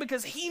the same,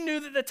 because he knew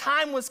that the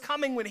time was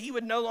coming when he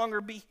would no longer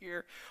be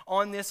here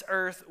on this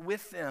earth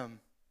with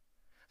them.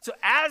 So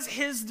as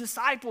his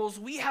disciples,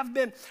 we have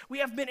been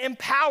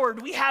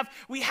empowered. We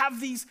have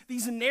these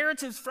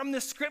narratives from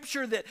the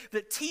scripture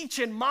that teach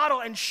and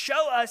model and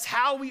show us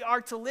how we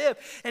are to live.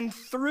 And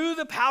through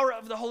the power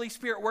of the Holy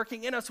Spirit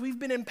working in us, we've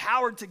been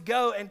empowered to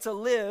go and to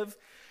live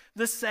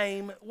the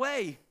same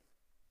way.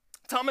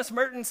 Thomas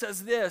Merton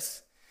says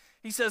this.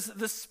 He says,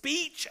 the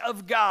speech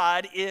of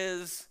God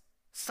is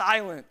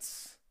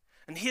silence,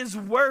 and his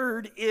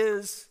word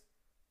is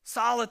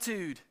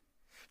solitude.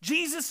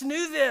 Jesus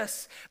knew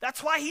this.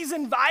 That's why he's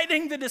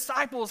inviting the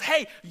disciples.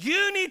 Hey,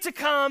 you need to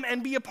come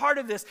and be a part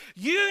of this.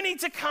 You need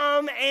to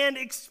come and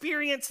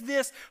experience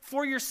this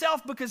for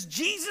yourself, because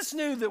Jesus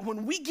knew that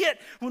when we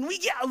get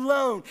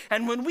alone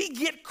and when we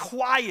get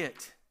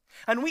quiet,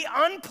 and we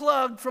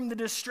unplug from the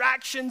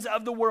distractions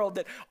of the world,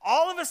 that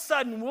all of a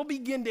sudden we'll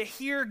begin to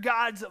hear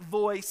God's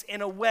voice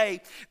in a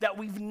way that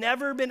we've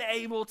never been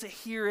able to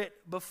hear it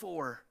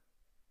before.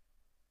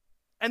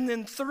 And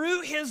then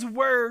through his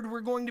word,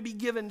 we're going to be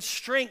given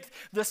strength,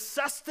 the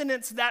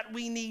sustenance that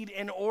we need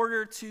in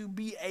order to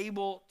be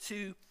able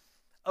to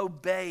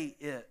obey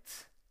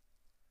it.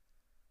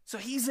 So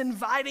he's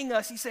inviting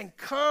us. He's saying,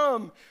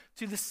 come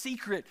to the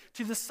secret,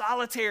 to the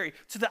solitary,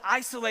 to the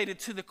isolated,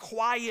 to the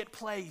quiet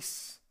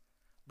place.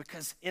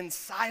 Because in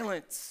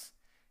silence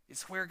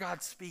is where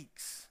God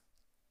speaks.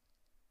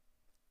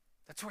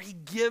 That's where he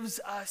gives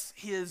us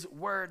his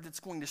word that's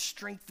going to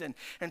strengthen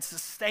and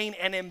sustain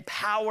and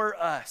empower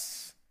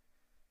us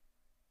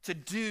to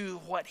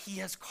do what he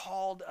has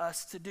called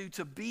us to do,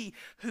 to be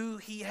who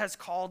he has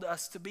called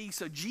us to be.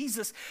 So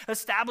Jesus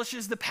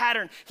establishes the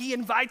pattern. He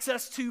invites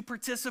us to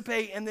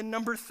participate. And then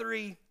number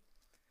 3,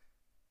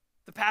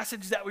 the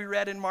passage that we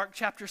read in Mark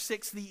chapter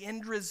 6, the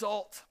end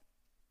result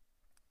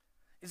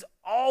is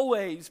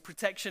always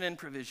protection and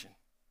provision.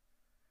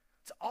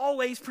 It's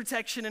always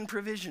protection and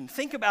provision.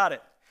 Think about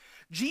it.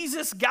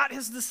 Jesus got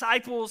his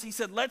disciples. He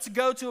said, let's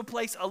go to a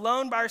place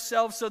alone by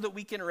ourselves so that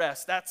we can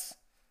rest. That's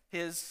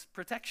his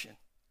protection.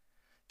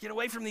 Get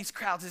away from these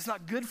crowds. It's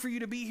not good for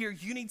you to be here.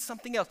 You need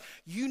something else.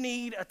 You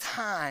need a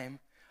time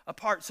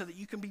apart so that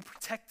you can be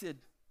protected.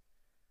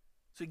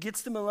 So he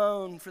gets them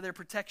alone for their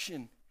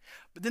protection.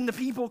 But then the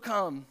people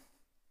come.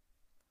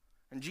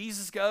 And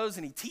Jesus goes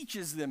and he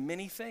teaches them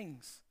many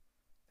things.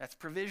 That's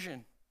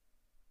provision.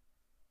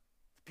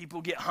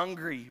 People get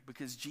hungry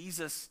because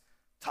Jesus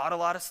taught a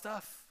lot of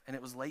stuff, and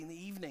it was late in the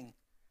evening.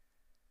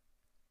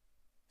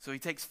 So he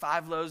takes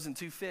 5 loaves and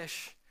 2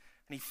 fish,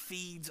 and he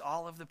feeds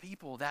all of the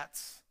people.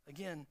 That's,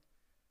 again,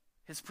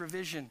 his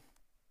provision.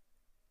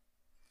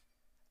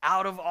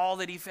 Out of all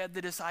that he fed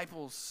the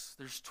disciples,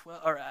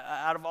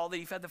 out of all that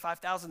he fed the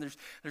 5,000,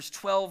 there's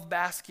 12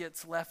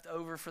 baskets left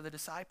over for the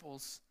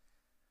disciples.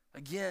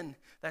 Again,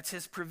 that's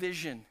his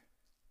provision.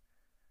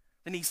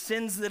 Then he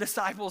sends the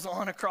disciples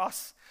on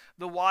across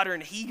the water,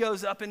 and he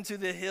goes up into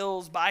the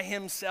hills by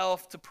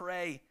himself to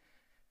pray,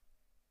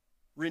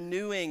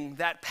 renewing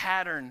that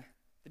pattern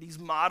that he's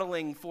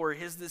modeling for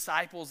his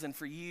disciples and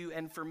for you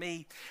and for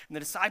me. And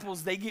the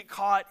disciples, they get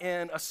caught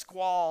in a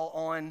squall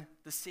on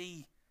the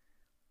sea.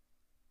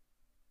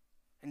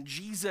 And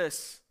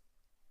Jesus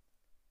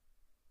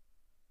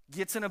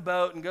gets in a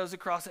boat and goes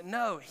across it.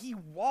 No, he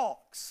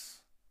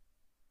walks.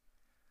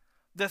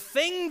 The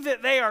thing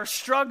that they are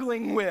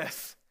struggling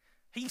with,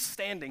 he's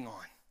standing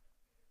on.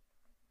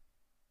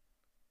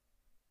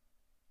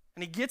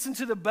 And he gets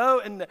into the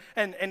boat and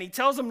he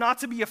tells them not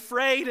to be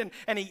afraid,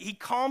 and he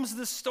calms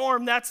the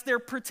storm. That's their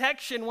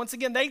protection. Once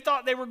again, they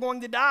thought they were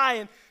going to die,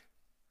 and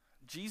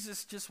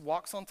Jesus just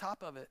walks on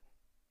top of it.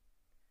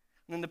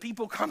 And then the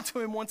people come to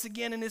him once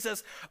again, and it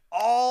says,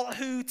 all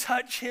who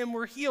touch him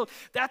were healed.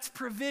 That's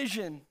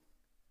provision.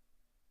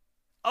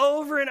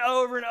 Over and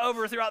over and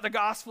over throughout the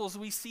Gospels,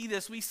 we see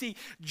this. We see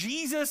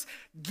Jesus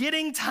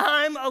getting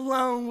time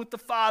alone with the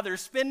Father,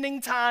 spending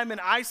time in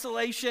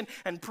isolation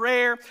and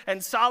prayer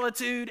and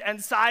solitude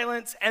and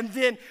silence, and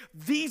then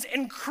these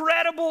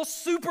incredible,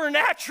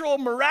 supernatural,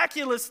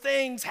 miraculous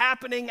things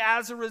happening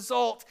as a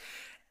result.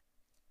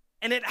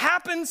 And it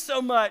happens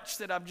so much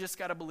that I've just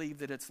got to believe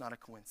that it's not a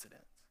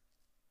coincidence.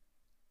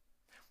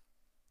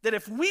 That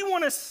if we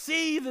want to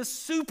see the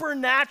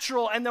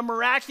supernatural and the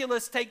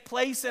miraculous take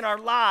place in our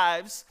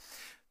lives,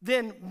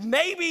 then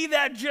maybe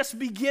that just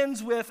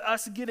begins with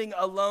us getting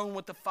alone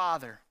with the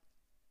Father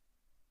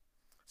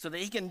so that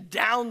he can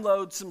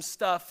download some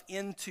stuff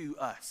into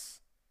us.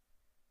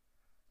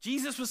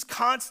 Jesus was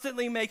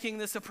constantly making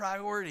this a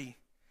priority.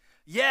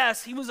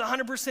 Yes, he was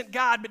 100%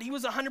 God, but he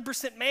was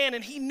 100% man,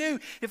 and he knew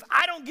if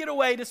I don't get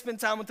away to spend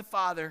time with the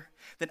Father,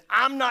 then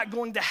I'm not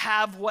going to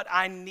have what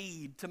I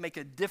need to make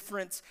a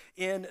difference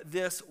in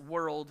this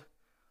world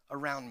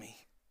around me.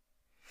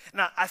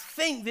 And I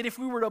think that if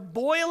we were to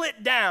boil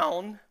it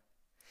down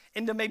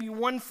into maybe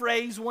one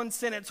phrase, one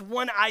sentence,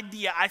 one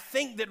idea, I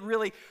think that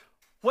really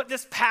what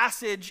this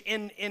passage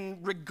in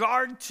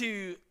regard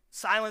to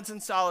silence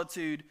and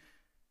solitude,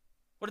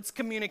 what it's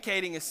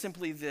communicating is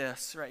simply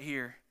this right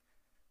here.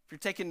 If you're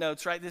taking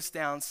notes, write this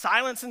down.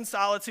 Silence and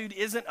solitude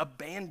isn't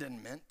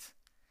abandonment.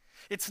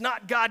 It's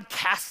not God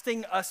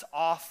casting us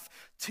off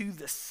to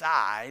the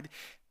side.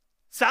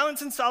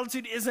 Silence and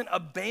solitude isn't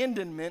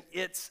abandonment,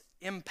 it's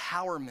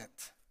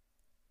empowerment.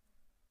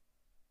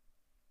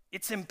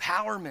 It's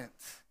empowerment.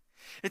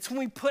 It's when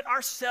we put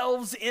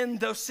ourselves in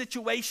those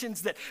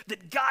situations that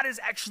God is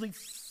actually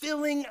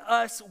filling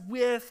us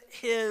with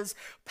his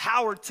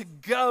power to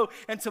go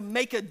and to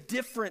make a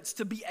difference,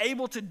 to be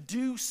able to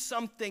do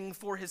something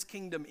for his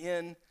kingdom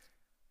in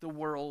the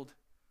world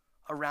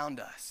around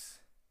us.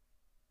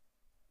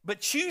 But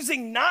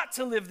choosing not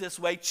to live this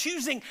way,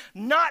 choosing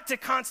not to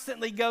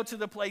constantly go to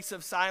the place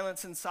of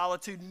silence and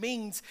solitude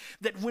means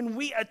that when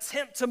we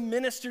attempt to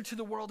minister to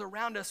the world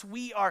around us,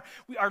 we are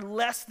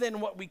less than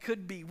what we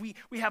could be.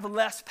 We have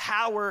less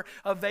power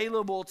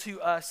available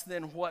to us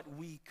than what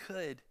we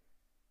could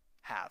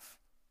have.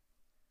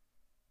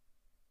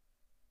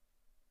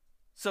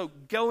 So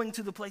going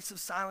to the place of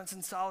silence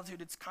and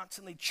solitude, it's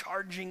constantly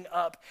charging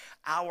up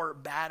our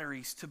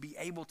batteries to be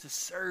able to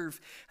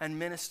serve and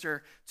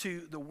minister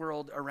to the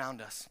world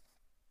around us.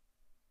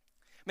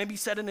 Maybe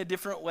said in a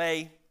different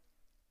way,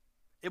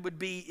 it would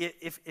be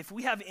if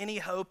we have any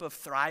hope of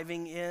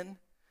thriving in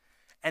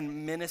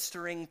and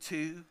ministering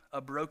to a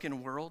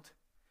broken world,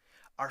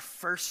 our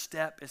first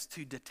step is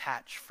to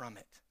detach from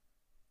it.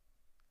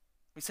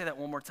 Let me say that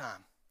one more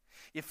time.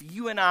 If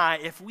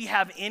we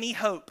have any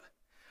hope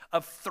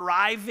of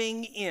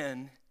thriving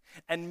in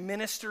and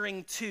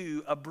ministering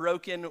to a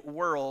broken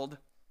world,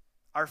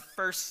 our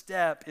first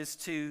step is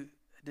to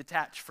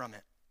detach from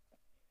it.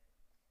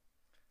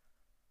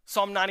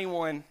 Psalm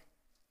 91,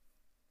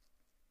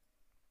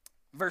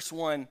 verse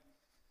 1,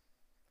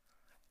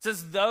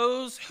 says,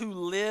 "Those who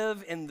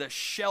live in the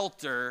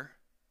shelter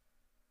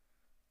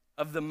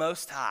of the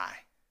Most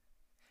High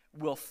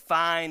will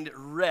find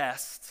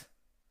rest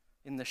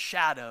in the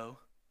shadow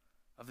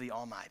of the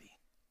Almighty."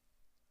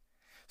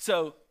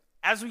 So,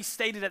 as we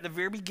stated at the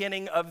very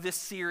beginning of this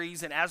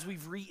series, and as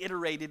we've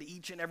reiterated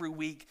each and every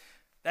week,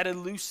 that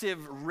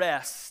elusive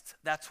rest,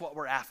 that's what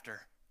we're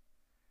after.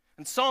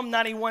 And Psalm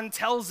 91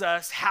 tells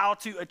us how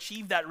to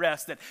achieve that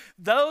rest, that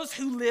those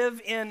who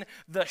live in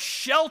the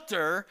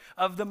shelter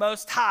of the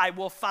Most High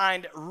will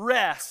find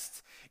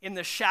rest in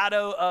the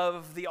shadow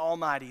of the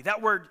Almighty.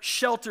 That word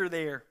shelter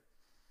there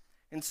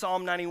in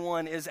Psalm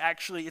 91 is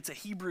actually, it's a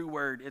Hebrew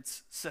word.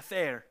 It's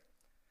sether.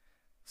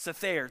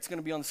 Sether, it's going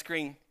to be on the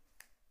screen.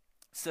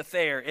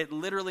 Sether, it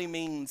literally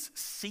means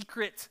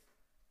secret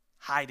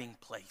hiding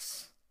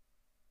place.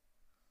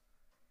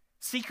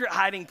 Secret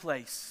hiding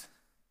place.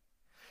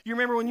 You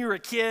remember when you were a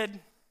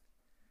kid,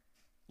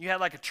 you had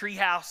like a tree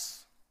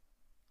house,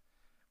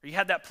 or you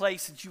had that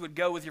place that you would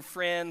go with your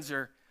friends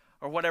or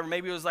whatever.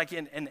 Maybe it was like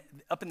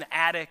up in the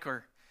attic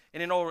or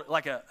in an old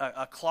like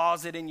a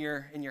closet in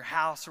your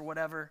house or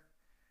whatever,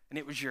 and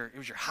it was your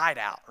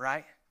hideout,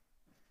 right?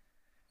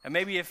 And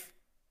maybe if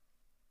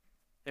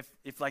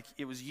like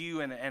it was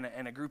you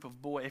and a group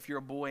of boys, if you're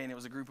a boy and it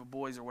was a group of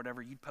boys or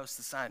whatever, you'd post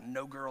the sign,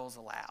 "No girls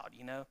allowed,"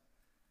 you know?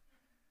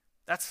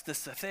 That's the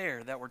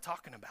sether that we're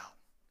talking about.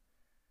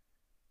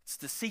 It's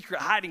the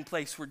secret hiding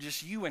place where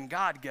just you and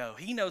God go.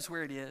 He knows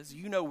where it is,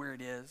 you know where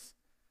it is,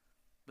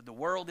 but the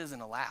world isn't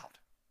allowed.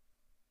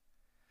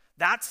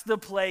 That's the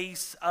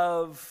place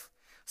of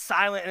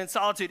silence and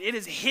solitude. It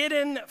is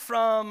hidden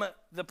from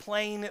the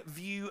plain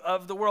view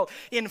of the world.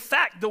 In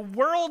fact, the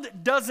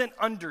world doesn't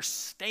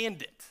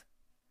understand it.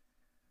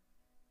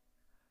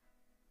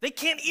 They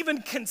can't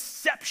even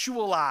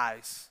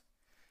conceptualize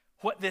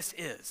what this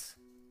is.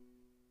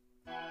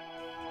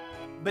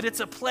 but it's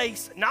a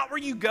place not where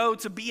you go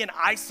to be in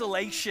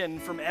isolation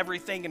from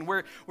everything and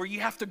where you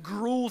have to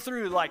gruel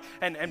through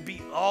and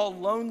be all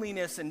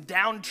loneliness and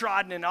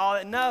downtrodden and all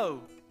that.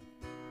 No.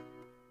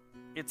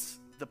 It's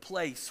the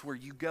place where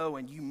you go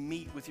and you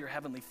meet with your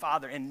Heavenly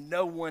Father and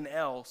no one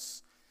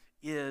else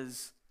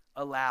is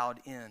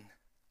allowed in.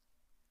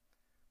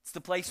 It's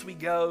the place we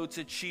go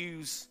to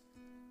choose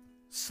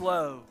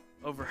slow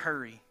over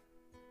hurry.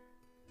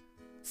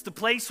 It's the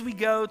place we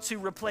go to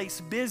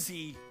replace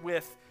busy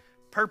with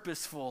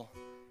purposeful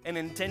and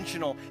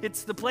intentional.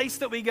 It's the place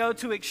that we go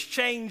to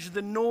exchange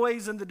the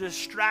noise and the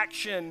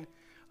distraction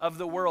of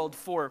the world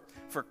for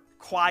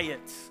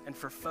quiet and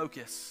for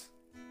focus.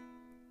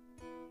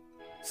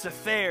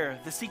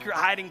 Sether, the secret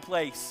hiding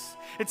place.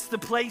 It's the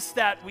place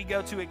that we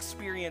go to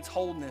experience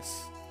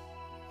wholeness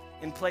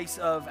in place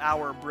of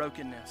our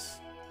brokenness.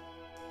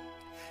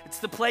 It's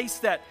the place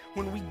that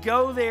when we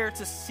go there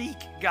to seek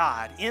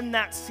God in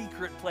that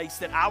secret place,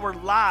 that our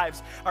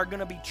lives are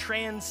going to be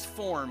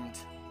transformed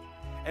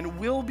and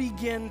we'll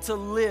begin to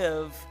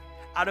live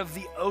out of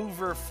the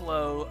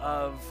overflow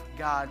of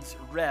God's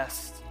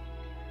rest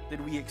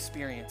that we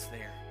experience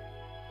there.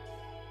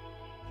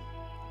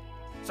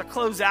 So I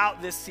close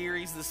out this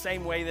series the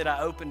same way that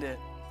I opened it.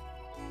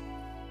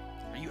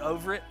 Are you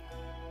over it?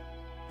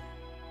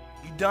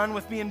 Are you done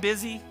with being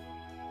busy?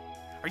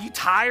 Are you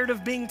tired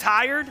of being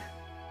tired?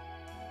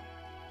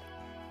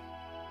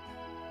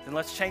 Then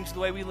let's change the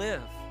way we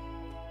live.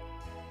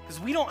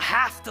 Because we don't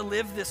have to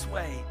live this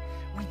way.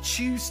 We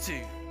choose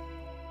to.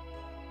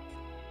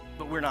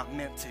 But we're not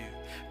meant to.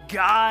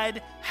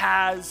 God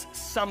has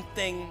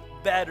something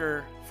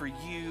better for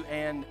you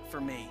and for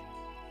me.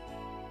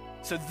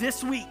 So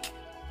this week,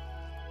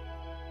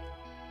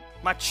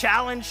 my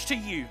challenge to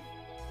you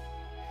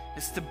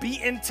is to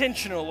be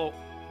intentional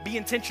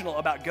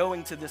about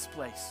going to this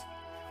place.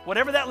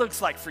 Whatever that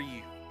looks like for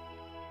you.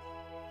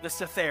 The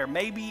Sether.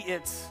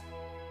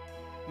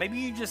 Maybe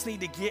you just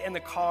need to get in the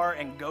car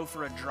and go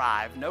for a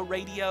drive. No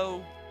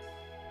radio,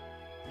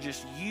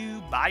 just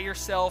you by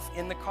yourself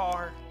in the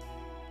car.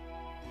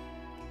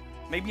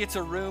 Maybe it's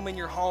a room in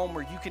your home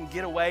where you can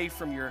get away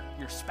from your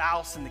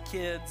spouse and the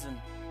kids, and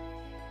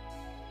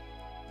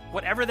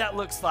whatever that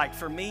looks like.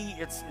 For me,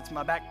 it's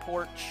my back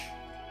porch,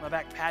 my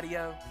back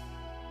patio.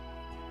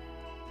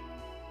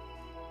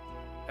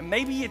 And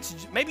maybe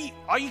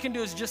all you can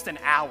do is just an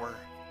hour.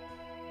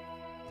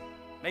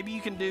 Maybe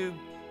you can do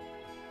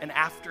an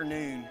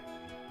afternoon.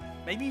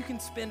 Maybe you can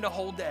spend a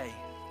whole day.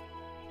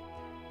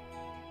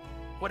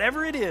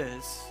 Whatever it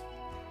is,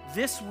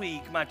 this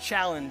week my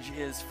challenge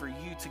is for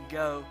you to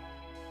go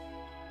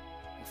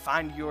and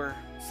find your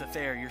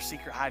Sether, your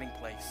secret hiding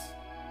place.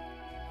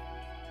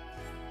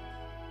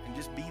 And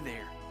just be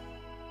there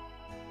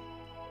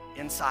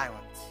in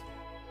silence,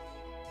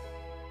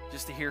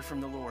 just to hear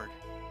from the Lord.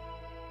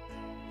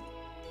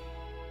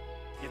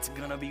 It's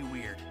gonna be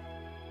weird.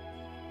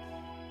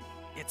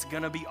 It's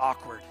gonna be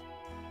awkward.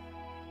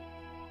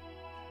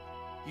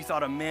 You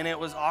thought a minute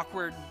was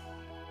awkward?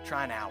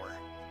 Try an hour.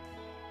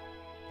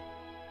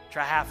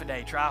 Try half a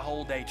day, try a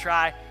whole day,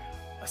 try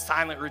a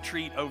silent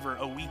retreat over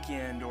a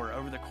weekend or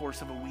over the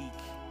course of a week.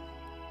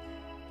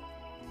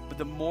 But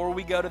the more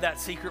we go to that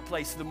secret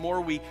place, the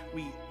more we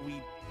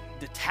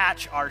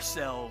detach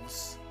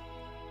ourselves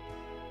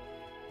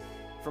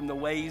from the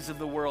ways of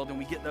the world and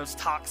we get those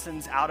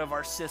toxins out of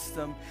our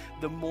system,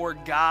 the more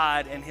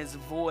God and His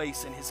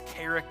voice and His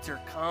character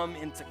come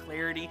into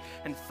clarity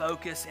and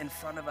focus in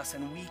front of us,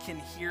 and we can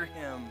hear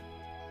Him,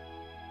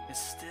 His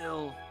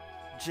still,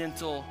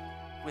 gentle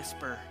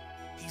whisper.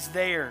 He's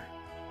there.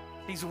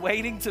 He's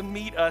waiting to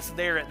meet us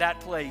there at that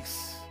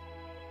place.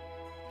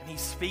 And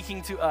He's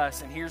speaking to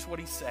us, and here's what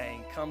He's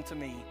saying. Come to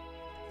me,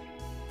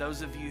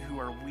 those of you who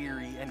are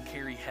weary and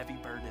carry heavy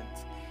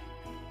burdens.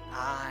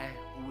 I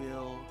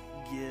will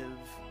give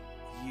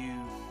you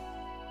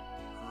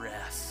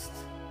rest.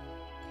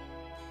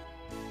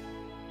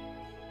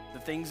 The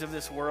things of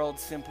this world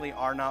simply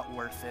are not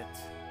worth it.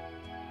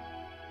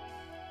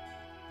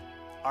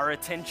 Our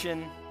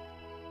attention,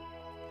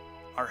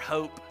 our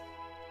hope,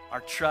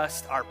 our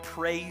trust, our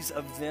praise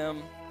of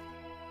them,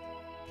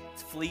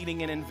 it's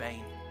fleeting and in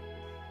vain.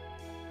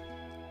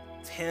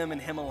 It's Him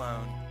and Him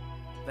alone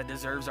that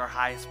deserves our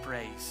highest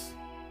praise.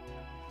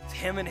 It's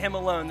Him and Him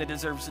alone that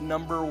deserves the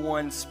number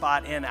one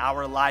spot in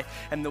our life.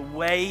 And the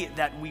way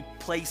that we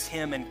place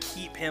Him and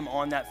keep Him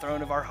on that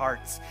throne of our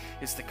hearts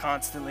is to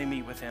constantly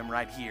meet with Him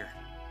right here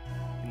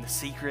in the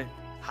secret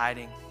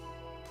hiding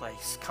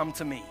place. Come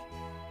to me,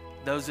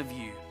 those of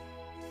you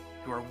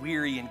who are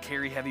weary and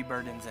carry heavy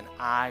burdens, and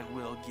I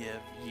will give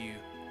you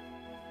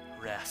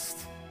rest.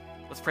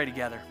 Let's pray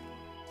together.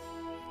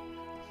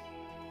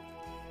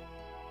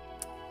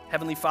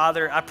 Heavenly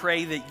Father, I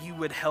pray that you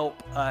would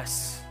help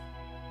us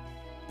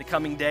the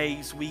coming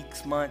days,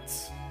 weeks,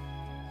 months,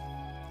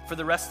 for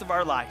the rest of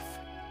our life,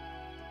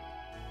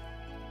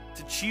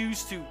 to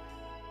choose to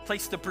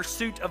place the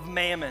pursuit of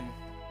mammon,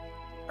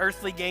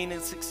 earthly gain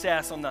and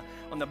success on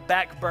the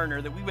back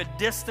burner, that we would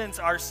distance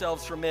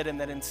ourselves from it, and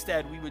that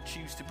instead we would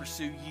choose to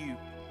pursue you,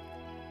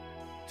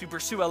 to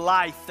pursue a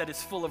life that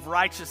is full of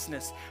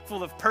righteousness,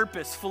 full of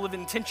purpose, full of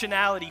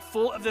intentionality,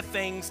 full of the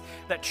things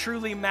that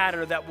truly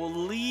matter, that will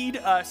lead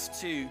us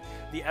to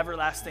the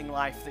everlasting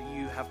life that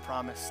you have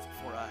promised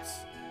for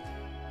us.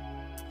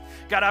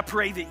 God, I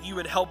pray that you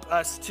would help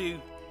us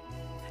to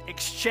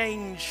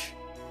exchange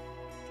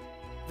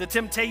the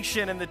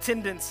temptation and the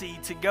tendency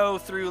to go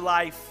through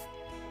life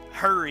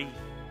hurried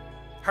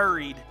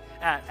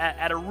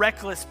at a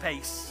reckless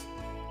pace.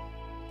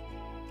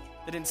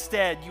 That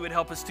instead you would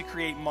help us to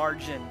create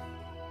margin,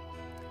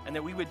 and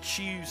that we would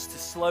choose to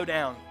slow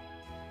down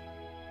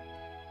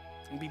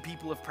and be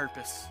people of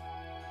purpose.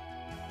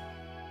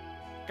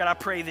 God, I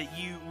pray that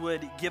you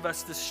would give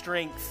us the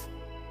strength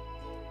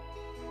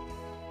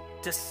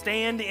to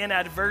stand in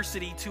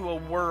adversity to a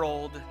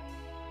world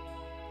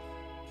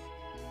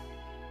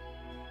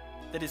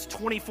that is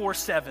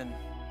 24/7.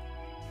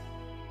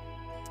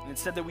 And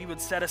instead that we would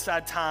set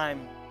aside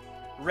time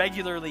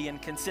regularly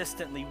and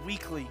consistently,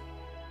 weekly,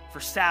 for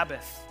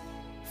Sabbath,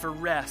 for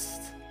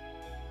rest,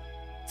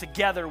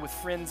 together with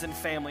friends and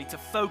family, to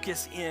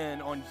focus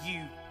in on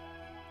you,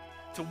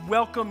 to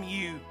welcome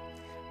you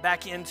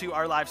back into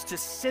our lives, to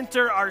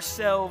center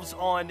ourselves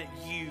on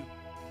you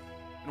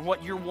and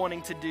what you're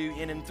wanting to do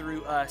in and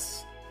through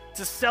us,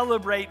 to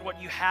celebrate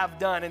what you have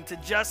done, and to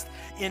just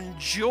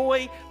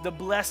enjoy the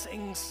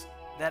blessings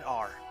that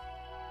are.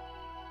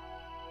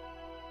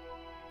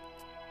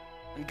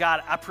 And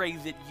God, I pray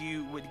that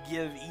you would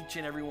give each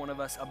and every one of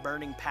us a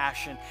burning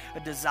passion, a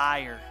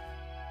desire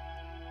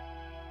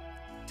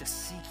to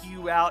seek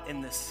you out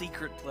in the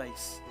secret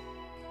place,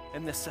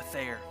 in the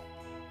Sathair.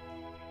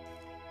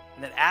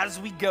 And that as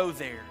we go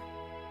there,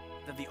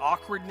 that the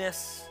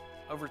awkwardness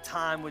over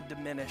time would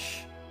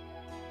diminish.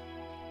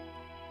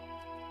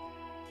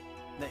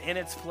 That in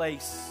its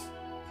place,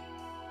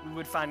 we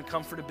would find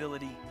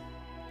comfortability,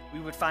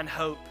 we would find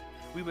hope,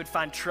 we would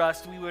find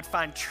trust, we would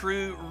find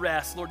true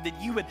rest. Lord,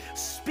 that you would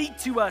speak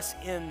to us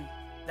in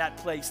that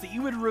place, that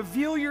you would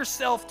reveal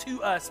yourself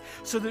to us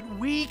so that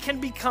we can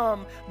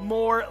become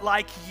more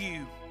like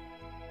you,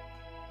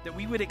 that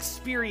we would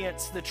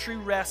experience the true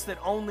rest that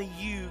only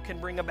you can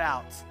bring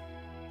about,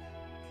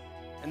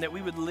 and that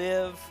we would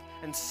live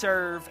and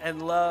serve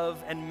and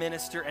love and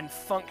minister and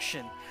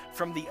function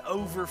from the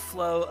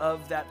overflow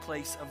of that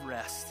place of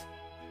rest.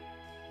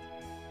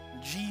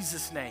 In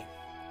Jesus' name,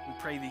 we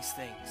pray these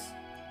things.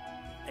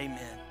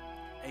 Amen.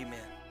 Amen.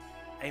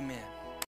 Amen.